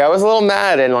angry. I was a little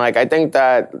mad. And like, I think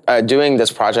that doing this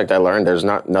project, I learned there's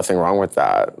nothing wrong with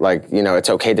that. Like, you know, it's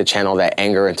okay to channel that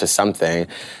anger into something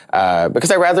because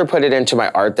I'd rather put it into my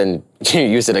art than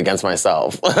use it against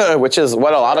myself, which is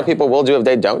what a lot of people will do if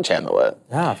they don't channel it.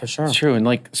 Yeah, for sure. It's true. And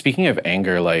like, speaking of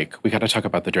anger, like, we got to talk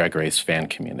about the Drag Race fan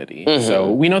community.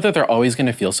 So we know that they're always going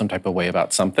to feel some type of way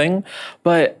about something,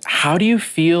 but how do you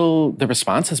feel the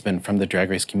response has been from the Drag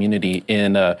Race community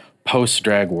in a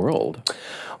post-drag world?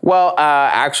 Well,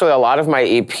 actually, a lot of my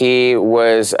EP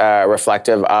was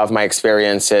reflective of my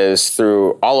experiences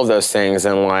through all of those things.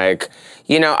 And like,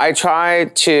 you know, I try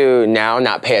to now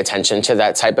not pay attention to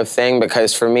that type of thing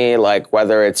because for me, like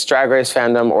whether it's Drag Race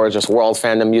fandom or just world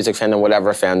fandom, music fandom,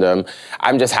 whatever fandom,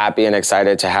 I'm just happy and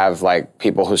excited to have like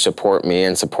people who support me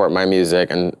and support my music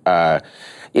and,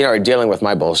 you know, are dealing with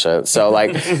my bullshit. So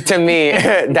like, to me,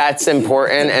 that's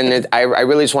important. And I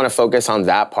really just want to focus on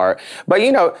that part. But,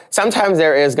 you know, sometimes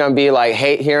there is going to be like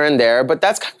hate here and there, but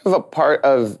that's kind of a part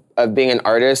of being an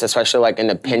artist, especially like an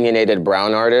opinionated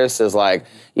brown artist is like,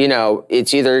 you know,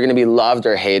 it's either going to be loved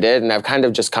or hated. And I've kind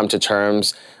of just come to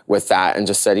terms with that and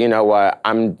just said, you know what,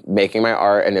 I'm making my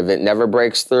art. And if it never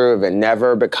breaks through, if it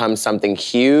never becomes something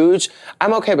huge,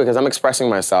 I'm okay because I'm expressing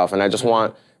myself. And I just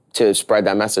want to spread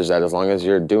that message that as long as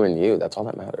you're doing you, that's all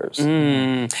that matters.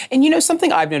 And you know,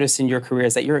 something I've noticed in your career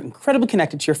is that you're incredibly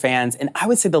connected to your fans, and I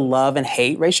would say the love and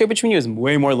hate ratio between you is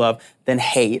way more love than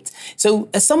hate. So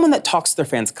as someone that talks to their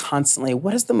fans constantly,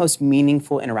 what is the most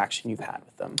meaningful interaction you've had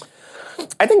with them?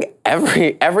 I think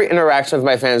every interaction with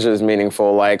my fans is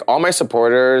meaningful. Like all my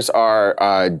supporters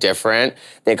are different.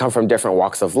 They come from different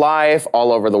walks of life,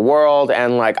 all over the world.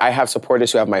 And like I have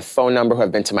supporters who have my phone number, who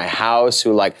have been to my house,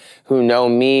 who know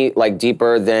me like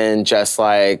deeper than just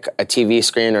like a TV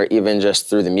screen or even just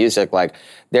through the music. Like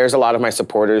there's a lot of my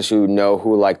supporters who know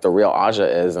who like the real Aja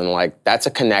is, and like that's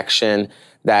a connection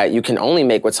that you can only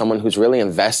make with someone who's really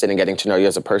invested in getting to know you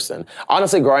as a person.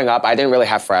 Honestly, growing up, I didn't really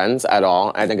have friends at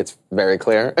all. I think it's very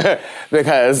clear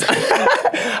because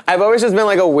I've always just been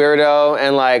like a weirdo,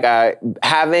 and like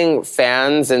having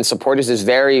fans and supporters is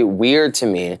very weird to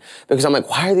me because I'm like,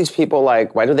 why are these people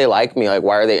like, why do they like me? Like,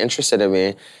 why are they interested in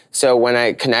me? So when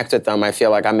I connect with them, I feel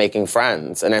like I'm making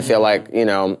friends, and I feel like, you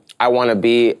know, I want to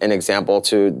be an example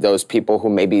to those people who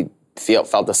maybe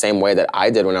felt the same way that I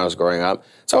did when I was growing up.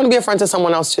 So I want to be a friend to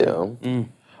someone else too.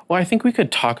 Well, I think we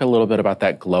could talk a little bit about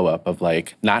that glow up of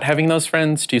like not having those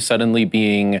friends to suddenly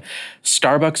being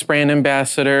Starbucks brand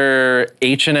ambassador,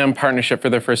 H&M partnership for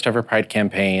their first ever Pride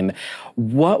campaign.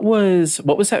 What was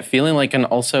that feeling like? And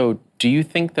also, do you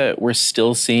think that we're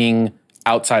still seeing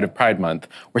outside of Pride Month,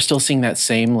 we're still seeing that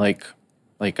same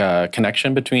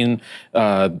connection between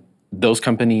those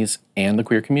companies and the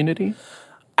queer community?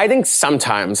 I think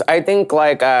sometimes. I think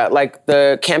like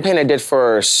the campaign I did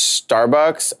for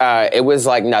Starbucks, it was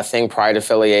like nothing Pride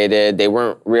affiliated. They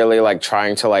weren't really like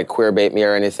trying to like queer bait me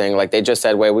or anything. Like they just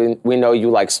said, wait, we know you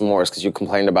like s'mores because you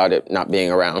complained about it not being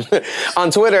around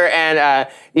on Twitter. And,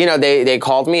 you know, they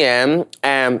called me in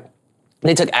and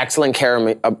they took excellent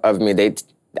care of me. They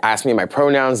asked me my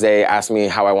pronouns. They asked me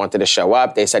how I wanted to show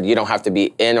up. They said, you don't have to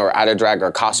be in or out of drag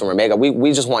or costume or makeup.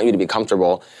 We just want you to be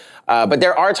comfortable. But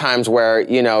there are times where,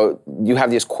 you know, you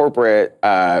have these corporate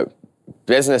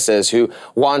businesses who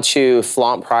want to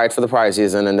flaunt Pride for the Pride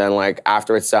season, and then, like,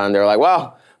 after it's done, they're like,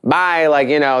 well, bye, like,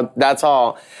 you know, that's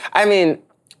all. I mean,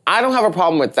 I don't have a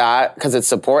problem with that because it's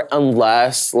support,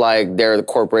 unless like they're the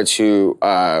corporates who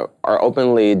are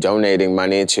openly donating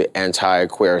money to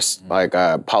anti-queer like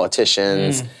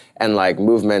politicians and like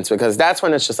movements, because that's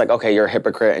when it's just like, okay, you're a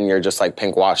hypocrite and you're just like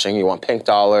pink washing. You want pink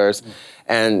dollars,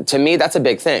 and to me, that's a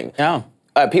big thing. Yeah.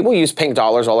 People use pink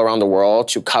dollars all around the world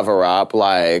to cover up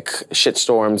like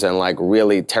shitstorms and like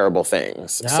really terrible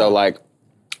things. Yeah. So like,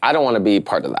 I don't want to be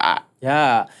part of that.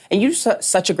 Yeah, and you do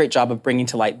such a great job of bringing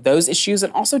to light those issues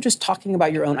and also just talking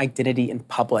about your own identity in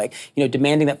public, you know,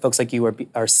 demanding that folks like you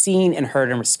are seen and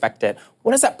heard and respected.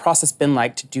 What has that process been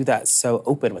like to do that so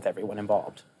open with everyone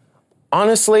involved?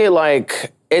 Honestly,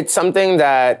 like, it's something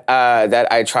that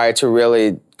that I try to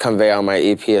really convey on my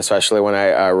EP, especially when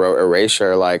I wrote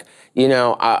Erasure. Like, you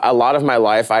know, a lot of my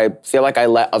life, I feel like I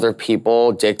let other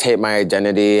people dictate my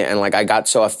identity, and like I got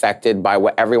so affected by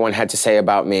what everyone had to say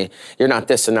about me. You're not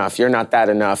this enough, you're not that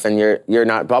enough, and you're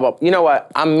not blah, blah. You know what?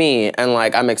 I'm me, and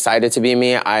like I'm excited to be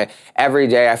me. Every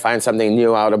day I find something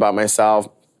new out about myself,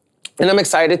 and I'm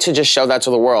excited to just show that to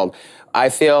the world. I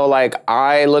feel like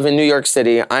I live in New York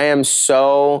City. I am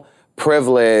so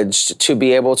privileged to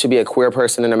be able to be a queer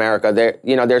person in America.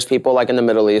 There's people like in the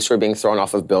Middle East who are being thrown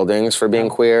off of buildings for being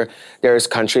queer. There's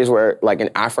countries where, like in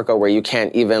Africa, where you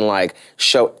can't even like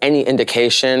show any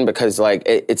indication because like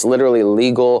it's literally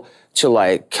legal to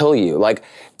like kill you. Like,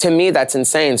 to me, that's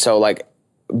insane. So like,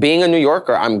 being a New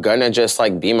Yorker, I'm gonna just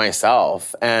like be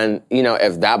myself. And you know,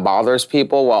 if that bothers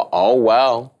people, well, oh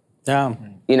well. Yeah.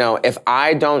 You know, if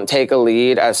I don't take a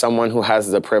lead as someone who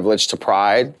has the privilege to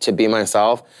pride, to be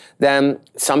myself, then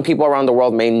some people around the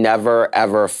world may never,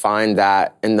 ever find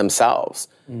that in themselves.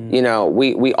 You know,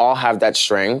 we all have that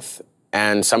strength,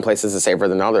 and some places it's safer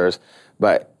than others.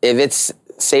 But if it's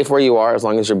safe where you are, as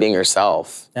long as you're being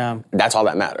yourself, that's all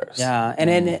that matters. Yeah, and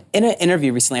in an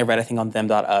interview recently I read, I think on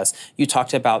them.us, you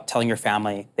talked about telling your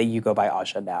family that you go by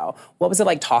Aja now. What was it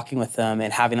like talking with them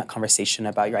and having that conversation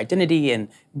about your identity and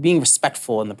being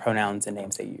respectful in the pronouns and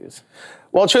names they use?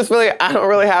 Well, truthfully, I don't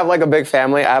really have like a big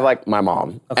family. I have like my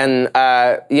mom. Okay.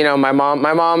 And, you know, my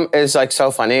mom is like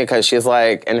so funny because she's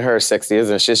like in her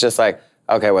 60s and she's just like,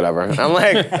 okay, whatever. I'm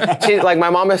like, she's like, my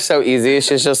mom is so easy.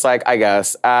 She's just like, I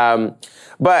guess.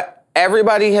 But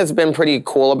everybody has been pretty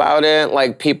cool about it.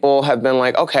 Like, people have been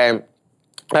like, okay,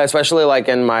 especially like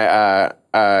in my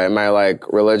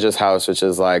like religious house, which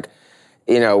is like,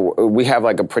 you know, we have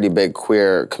like a pretty big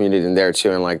queer community in there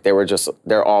too. And like,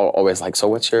 they're all always like, so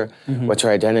what's your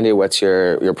identity? What's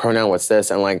your pronoun? What's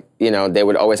this? And like, you know, they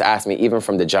would always ask me, even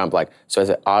from the jump, like, so is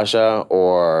it Aja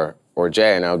or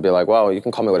Jay? And I would be like, well, you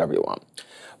can call me whatever you want.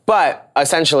 But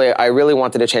essentially, I really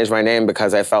wanted to change my name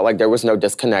because I felt like there was no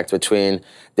disconnect between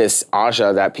this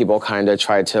Aja that people kind of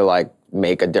tried to like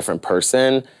make a different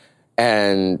person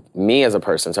and me as a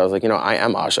person. So I was like, you know, I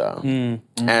am Aja.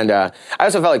 And I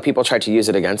also felt like people tried to use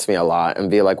it against me a lot and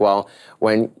be like, well,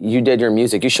 when you did your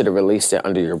music, you should have released it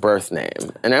under your birth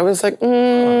name. And I was like,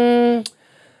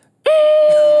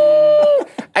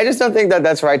 I just don't think that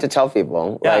that's right to tell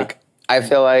people. Yeah. Like, I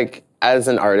feel like as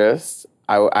an artist,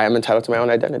 I am entitled to my own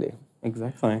identity.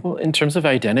 Exactly. Well, in terms of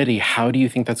identity, how do you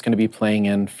think that's going to be playing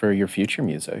in for your future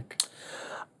music?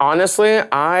 Honestly,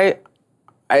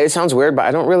 it sounds weird, but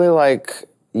I don't really like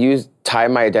tie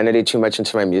my identity too much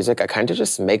into my music. I kind of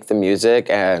just make the music,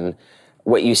 and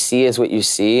what you see is what you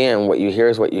see, and what you hear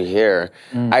is what you hear.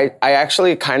 I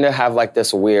actually kind of have like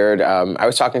this weird, I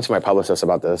was talking to my publicist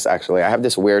about this actually. I have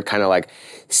this weird kind of like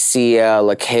Sia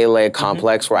Lekele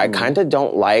complex where I kind of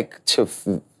don't like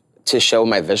to show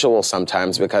my visuals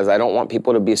sometimes because I don't want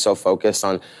people to be so focused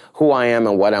on who I am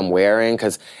and what I'm wearing,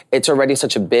 because it's already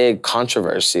such a big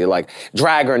controversy, like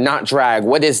drag or not drag,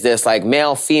 what is this, like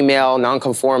male, female,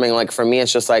 non-conforming. Like, for me,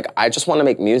 it's just like, I just want to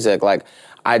make music. Like,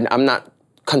 I'm not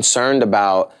concerned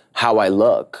about how I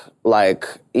look. Like,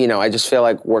 you know, I just feel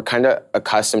like we're kind of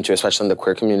accustomed to, especially in the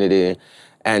queer community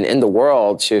and in the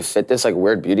world, to fit this like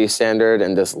weird beauty standard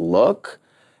and this look.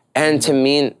 And to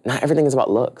me, not everything is about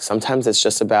looks. Sometimes it's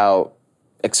just about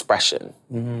expression.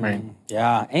 Right.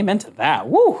 Yeah, amen to that.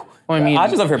 Woo! Well, I mean,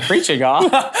 Aja's over here preaching, y'all.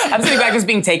 I'm sitting back just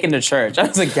being taken to church. I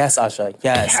was like, yes, Aja,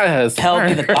 yes. Help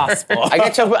me the gospel. I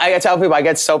tell people, I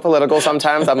get so political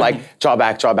sometimes. I'm like, draw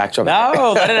back. No,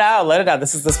 let it out.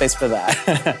 This is the space for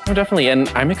that. No, definitely. And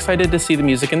I'm excited to see the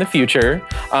music in the future.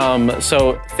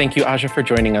 So thank you, Aja, for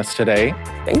joining us today.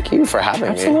 Thank you for having me.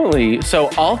 Absolutely. So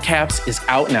All Caps is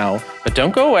out now, but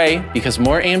don't go away because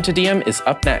more AM to DM is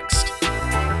up next.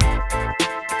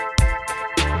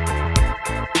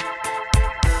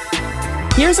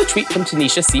 Here's a tweet from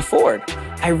Tanisha C. Ford.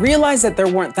 I realized that there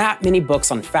weren't that many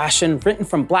books on fashion written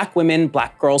from Black women,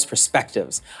 Black girls'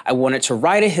 perspectives. I wanted to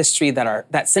write a history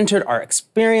that centered our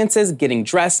experiences, getting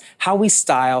dressed, how we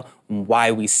style, and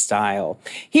why we style.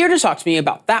 Here to talk to me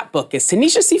about that book is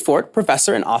Tanisha C. Ford,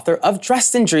 professor and author of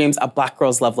Dressed in Dreams, A Black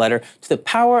Girl's Love Letter to the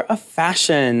Power of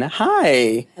Fashion.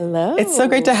 Hi. Hello. It's so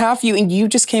great to have you, and you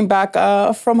just came back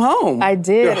from home. I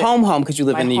did. Your home, because you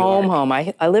live in New York. Home.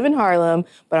 I live in Harlem,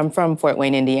 but I'm from Fort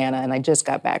Wayne, Indiana, and I just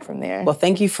got back from there. Well,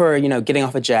 thank you for, getting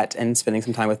off a jet and spending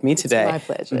some time with me today. It's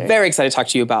my pleasure. Very excited to talk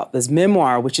to you about this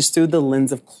memoir, which is through the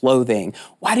lens of clothing.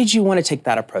 Why did you want to take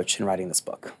that approach in writing this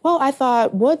book? Well, I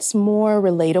thought, what's more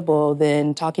relatable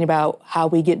than talking about how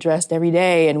we get dressed every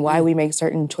day and why we make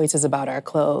certain choices about our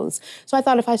clothes? So I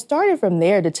thought if I started from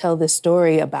there to tell this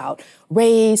story about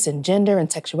race and gender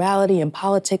and sexuality and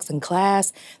politics and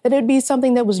class, that it'd be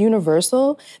something that was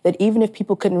universal, that even if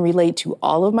people couldn't relate to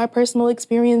all of my personal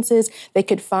experiences, they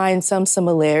could find some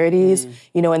similarities,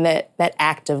 in that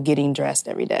act of getting dressed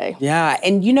every day. Yeah,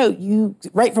 and you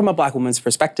write from a Black woman's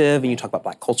perspective, and you talk about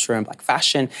Black culture and Black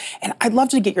fashion, and I'd love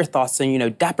to get your thoughts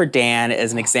on, Dapper Dan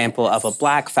is an example of a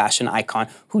Black fashion icon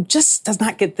who just does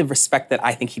not get the respect that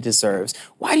I think he deserves.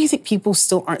 Why do you think people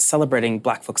still aren't celebrating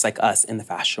Black folks like us in the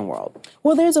fashion world?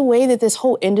 Well, there's a way that this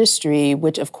whole industry,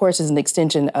 which of course is an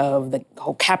extension of the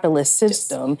whole capitalist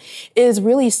system, is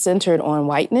really centered on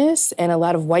whiteness, and a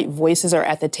lot of white voices are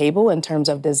at the table in terms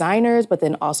of designers, but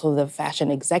then also the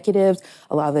fashion executives,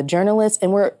 a lot of the journalists,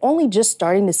 and we're only just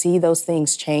starting to see those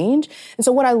things change. And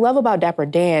so what I love about Dapper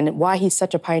Dan, why he's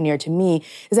such a pioneer to me,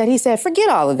 is that he said, forget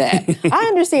all of that. I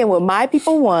understand what my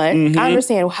people want. I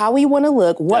understand how we want to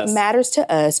look, what matters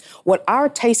to us, what our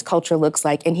taste culture looks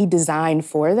like, and he designed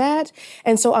for that.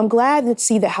 And so I'm glad to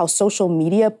see that how social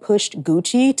media pushed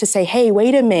Gucci to say, hey,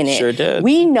 wait a minute. Sure did.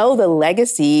 We know the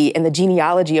legacy and the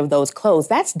genealogy of those clothes.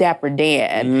 That's Dapper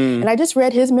Dan. And I just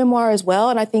read his memoir as well,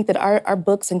 and I think that our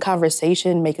books and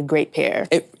conversation make a great pair.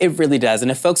 It really does. And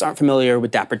if folks aren't familiar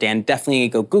with Dapper Dan, definitely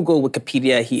go Google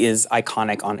Wikipedia. He is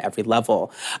iconic on every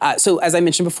level. So as I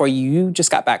mentioned before, you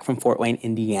just got back from Fort Wayne,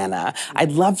 Indiana.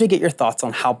 I'd love to get your thoughts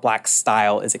on how Black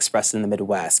style is expressed in the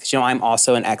Midwest. Because, I'm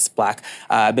also an ex-Black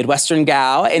Midwestern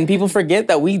gal, and people forget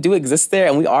that we do exist there,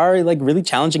 and we are really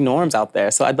challenging norms out there.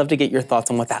 So I'd love to get your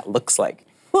thoughts on what that looks like.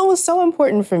 Well, it was so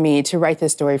important for me to write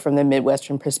this story from the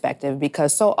Midwestern perspective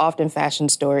because so often fashion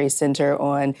stories center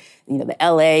on, the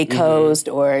LA coast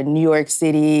or New York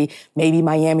City, maybe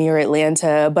Miami or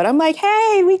Atlanta. But I'm like,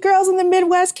 hey, we girls in the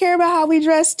Midwest care about how we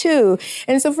dress too.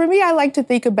 And so for me, I like to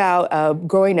think about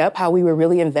growing up, how we were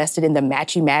really invested in the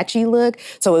matchy-matchy look.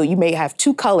 So you may have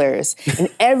two colors and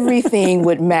everything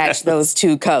would match those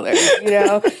two colors,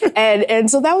 And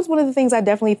so that was one of the things I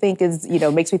definitely think is,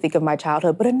 makes me think of my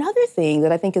childhood. But another thing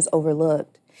that I think is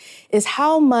overlooked is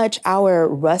how much our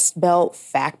Rust Belt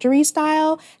factory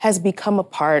style has become a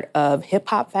part of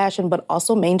hip-hop fashion, but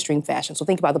also mainstream fashion. So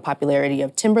think about the popularity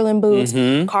of Timberland boots,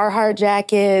 Carhartt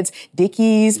jackets,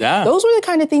 Dickies. Yeah. Those were the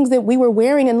kind of things that we were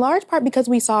wearing in large part because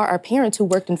we saw our parents who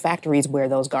worked in factories wear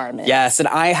those garments. Yes, and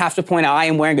I have to point out, I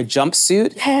am wearing a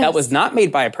jumpsuit that was not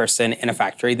made by a person in a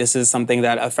factory. This is something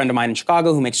that a friend of mine in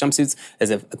Chicago who makes jumpsuits as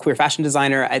a queer fashion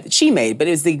designer, she made, but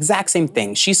it was the exact same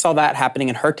thing. She saw that happening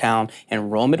in her town in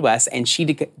rural Midwest, and she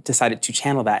decided to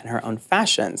channel that in her own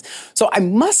fashions. So I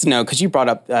must know, because you brought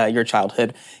up your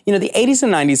childhood, the 80s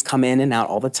and 90s come in and out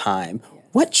all the time.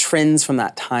 What trends from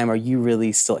that time are you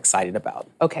really still excited about?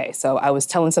 Okay, so I was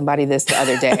telling somebody this the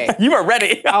other day. You are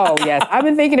ready. Oh, yes. I've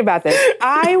been thinking about this.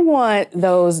 I want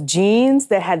those jeans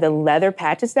that had the leather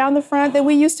patches down the front that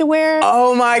we used to wear.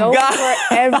 Oh, my God. Those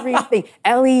were everything.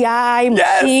 LEI,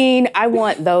 Machine. I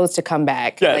want those to come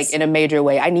back in a major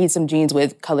way. I need some jeans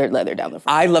with colored leather down the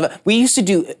front. I love it. We used to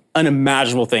do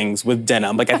unimaginable things with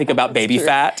denim. I think about Baby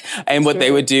Fat and what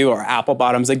they would do, or apple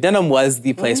bottoms. Denim was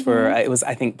the place where it was,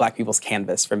 I think, Black people's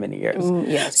canvas for many years.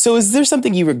 Yes. So is there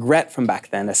something you regret from back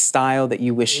then, a style that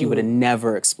you wish you would have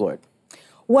never explored?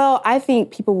 Well, I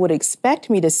think people would expect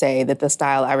me to say that the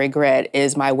style I regret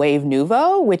is my Wave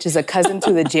Nouveau, which is a cousin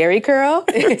to the Jerry curl.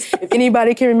 If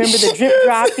anybody can remember the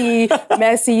drip-droppy,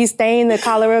 messy, stain the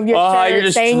collar of your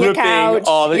shirt, stain your couch.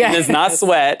 It does not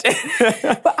sweat.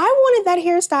 But I wanted that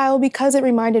hairstyle because it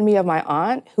reminded me of my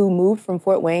aunt who moved from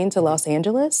Fort Wayne to Los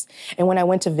Angeles. And when I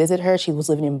went to visit her, she was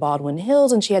living in Baldwin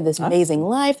Hills, and she had this amazing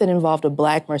life that involved a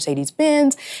black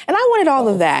Mercedes-Benz. And I wanted all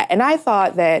of that. And I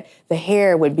thought that the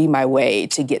hair would be my way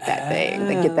to to get that thing,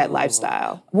 to get that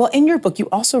lifestyle. Well, in your book, you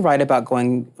also write about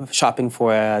going shopping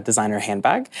for a designer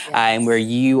handbag, and where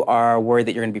you are worried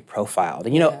that you're going to be profiled.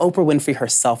 And Oprah Winfrey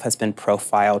herself has been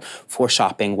profiled for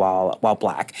shopping while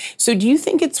Black. So do you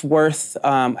think it's worth,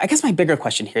 I guess my bigger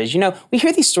question here is, we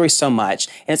hear these stories so much,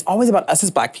 and it's always about us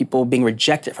as Black people being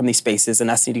rejected from these spaces and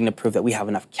us needing to prove that we have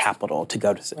enough capital to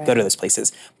go to those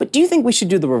places. But do you think we should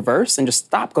do the reverse and just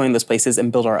stop going to those places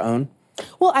and build our own?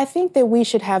 Well, I think that we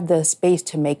should have the space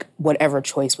to make whatever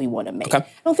choice we want to make. Okay.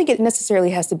 I don't think it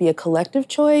necessarily has to be a collective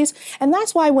choice. And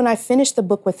that's why when I finished the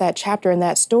book with that chapter and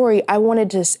that story, I wanted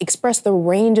to express the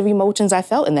range of emotions I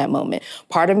felt in that moment.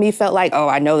 Part of me felt like, oh,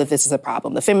 I know that this is a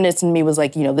problem. The feminist in me was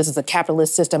like, this is a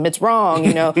capitalist system. It's wrong.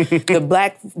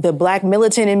 The black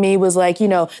militant in me was like,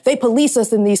 they police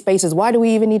us in these spaces. Why do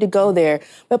we even need to go there?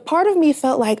 But part of me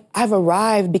felt like I've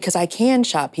arrived because I can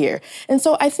shop here. And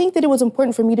so I think that it was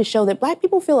important for me to show that Black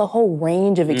people feel a whole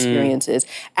range of experiences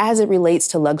as it relates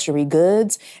to luxury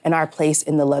goods and our place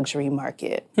in the luxury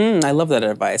market. I love that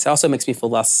advice. It also makes me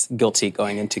feel less guilty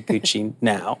going into Gucci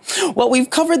now. Well, we've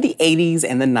covered the 80s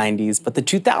and the 90s, but the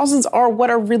 2000s are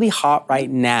what are really hot right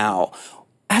now.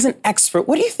 As an expert,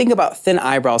 what do you think about thin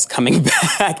eyebrows coming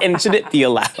back, and should it be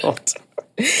allowed?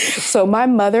 So my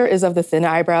mother is of the thin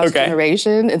eyebrows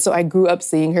generation, and so I grew up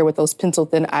seeing her with those pencil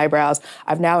thin eyebrows.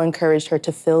 I've now encouraged her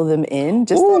to fill them in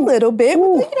just a little bit,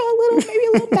 with, maybe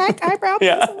a little back eyebrow.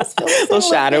 A little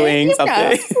shadowing, something.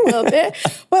 A little bit.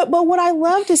 But what I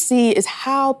love to see is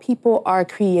how people are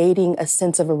creating a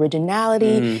sense of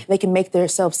originality. They can make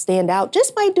themselves stand out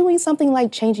just by doing something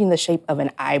like changing the shape of an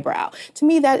eyebrow. To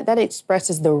me, that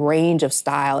expresses the range of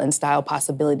style and style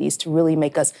possibilities to really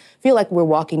make us feel like we're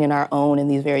walking in our own in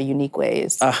these very unique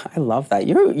ways. I love that.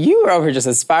 You are over here just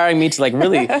inspiring me to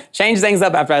really change things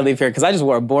up after I leave here, because I just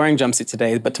wore a boring jumpsuit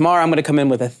today. But tomorrow I'm going to come in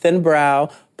with a thin brow,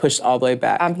 pushed all the way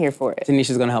back. I'm here for it.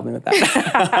 Tanisha's going to help me with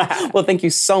that. Well, thank you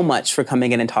so much for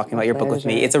coming in and talking about your book with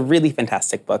me. It's a really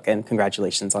fantastic book, and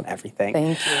congratulations on everything.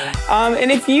 Thank you.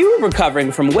 And if you are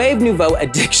recovering from Wave Nouveau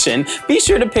addiction, be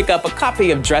sure to pick up a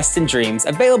copy of Dressed in Dreams,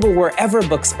 available wherever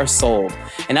books are sold.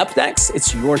 And up next,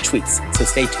 it's your tweets, so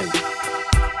stay tuned.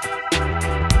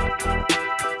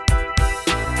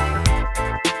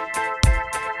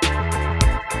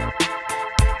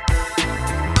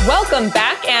 Welcome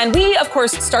back, and we, of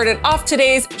course, started off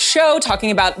today's show talking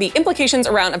about the implications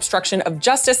around obstruction of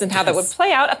justice and how that would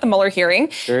play out at the Mueller hearing.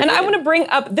 I want to bring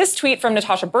up this tweet from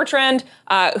Natasha Bertrand,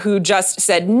 who just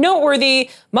said, noteworthy,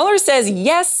 Mueller says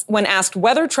yes when asked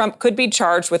whether Trump could be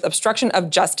charged with obstruction of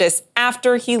justice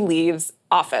after he leaves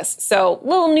office. So,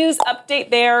 little news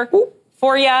update there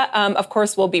for you. Of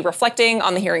course, we'll be reflecting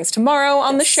on the hearings tomorrow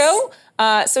on the show.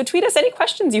 So tweet us any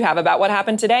questions you have about what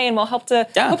happened today, and we'll hope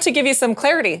to give you some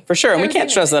clarity. For sure, and we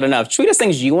can't stress that enough. Tweet us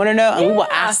things you want to know, and we will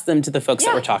ask them to the folks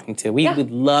that we're talking to. We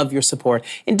would love your support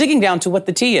in digging down to what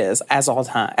the tea is at all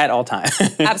times.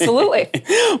 Absolutely.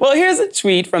 Well, here's a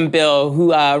tweet from Bill,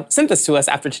 who sent this to us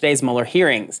after today's Mueller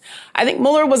hearings. I think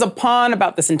Mueller was a pawn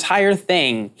about this entire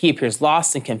thing. He appears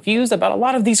lost and confused about a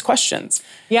lot of these questions.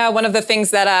 Yeah, one of the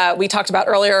things that we talked about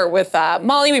earlier with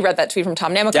Molly, we read that tweet from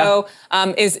Tom Namiko,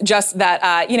 is just that,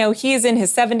 he's in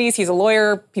his 70s, he's a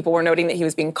lawyer. People were noting that he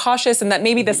was being cautious and that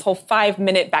maybe this whole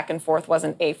 5-minute back and forth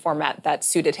wasn't a format that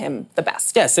suited him the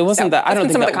best. Yes, it wasn't that. I don't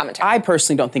think some that, of the commentary. I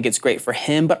personally don't think it's great for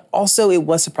him, but also it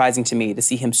was surprising to me to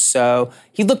see him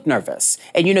he looked nervous.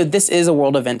 And, this is a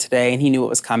world event today and he knew what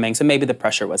was coming, so maybe the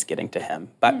pressure was getting to him.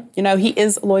 But, he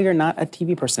is a lawyer, not a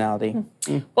TV personality.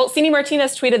 Well, Cini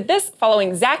Martinez tweeted this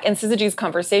following Zach and Syzygy's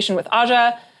conversation with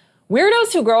Aja.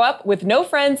 Weirdos who grow up with no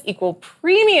friends equal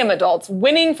premium adults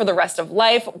winning for the rest of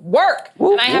life. Work.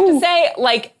 And I have to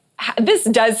say, this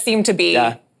does seem to be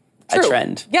true. A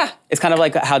trend. Yeah. It's kind of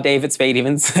like how David Spade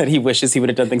even said he wishes he would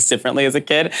have done things differently as a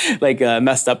kid,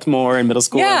 messed up more in middle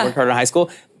school and worked harder in high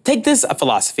school. Take this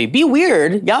philosophy. Be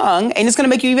weird, young, and it's going to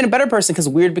make you even a better person because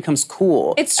weird becomes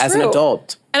cool as an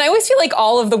adult. And I always feel like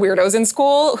all of the weirdos in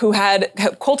school who had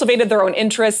cultivated their own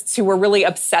interests, who were really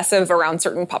obsessive around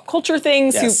certain pop culture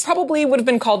things, who probably would have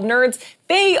been called nerds,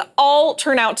 they all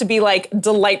turn out to be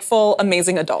delightful,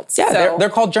 amazing adults. Yeah, so they're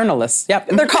called journalists. Yep.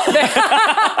 They're called...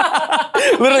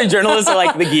 Literally, journalists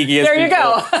are the geekiest There you people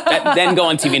go. that then go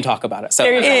on TV and talk about it. So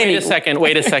Wait a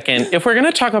second. If we're going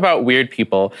to talk about weird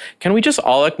people, can we just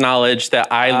all acknowledge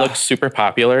that I look super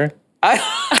popular? Can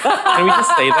we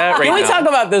just say that right now? Can we talk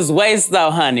about this waist, though,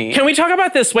 honey? Can we talk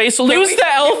about this waist? Lose the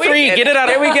L3. Get it out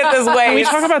of Can we get this waist? Can we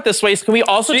talk about this waist? Can we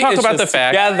also talk about the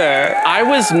fact together. I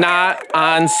was not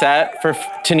on set for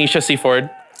Tanisha C. Ford?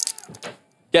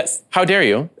 Yes. How dare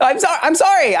you? I'm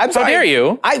sorry. How dare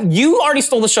you? You already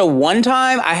stole the show one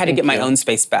time. I had to get my own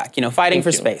space back. Fighting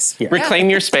for space. Here. Reclaim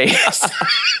your space.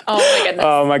 Oh my goodness.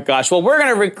 Oh my gosh. Well, we're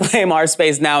going to reclaim our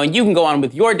space now, and you can go on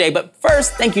with your day. But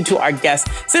first, thank you to our guests,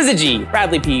 SZA G,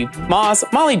 Bradley P. Moss,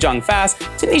 Molly Jong Fast,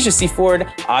 Tanisha C. Ford,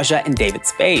 Aja, and David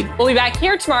Spade. We'll be back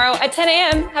here tomorrow at 10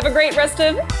 a.m. Have a great rest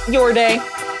of your day.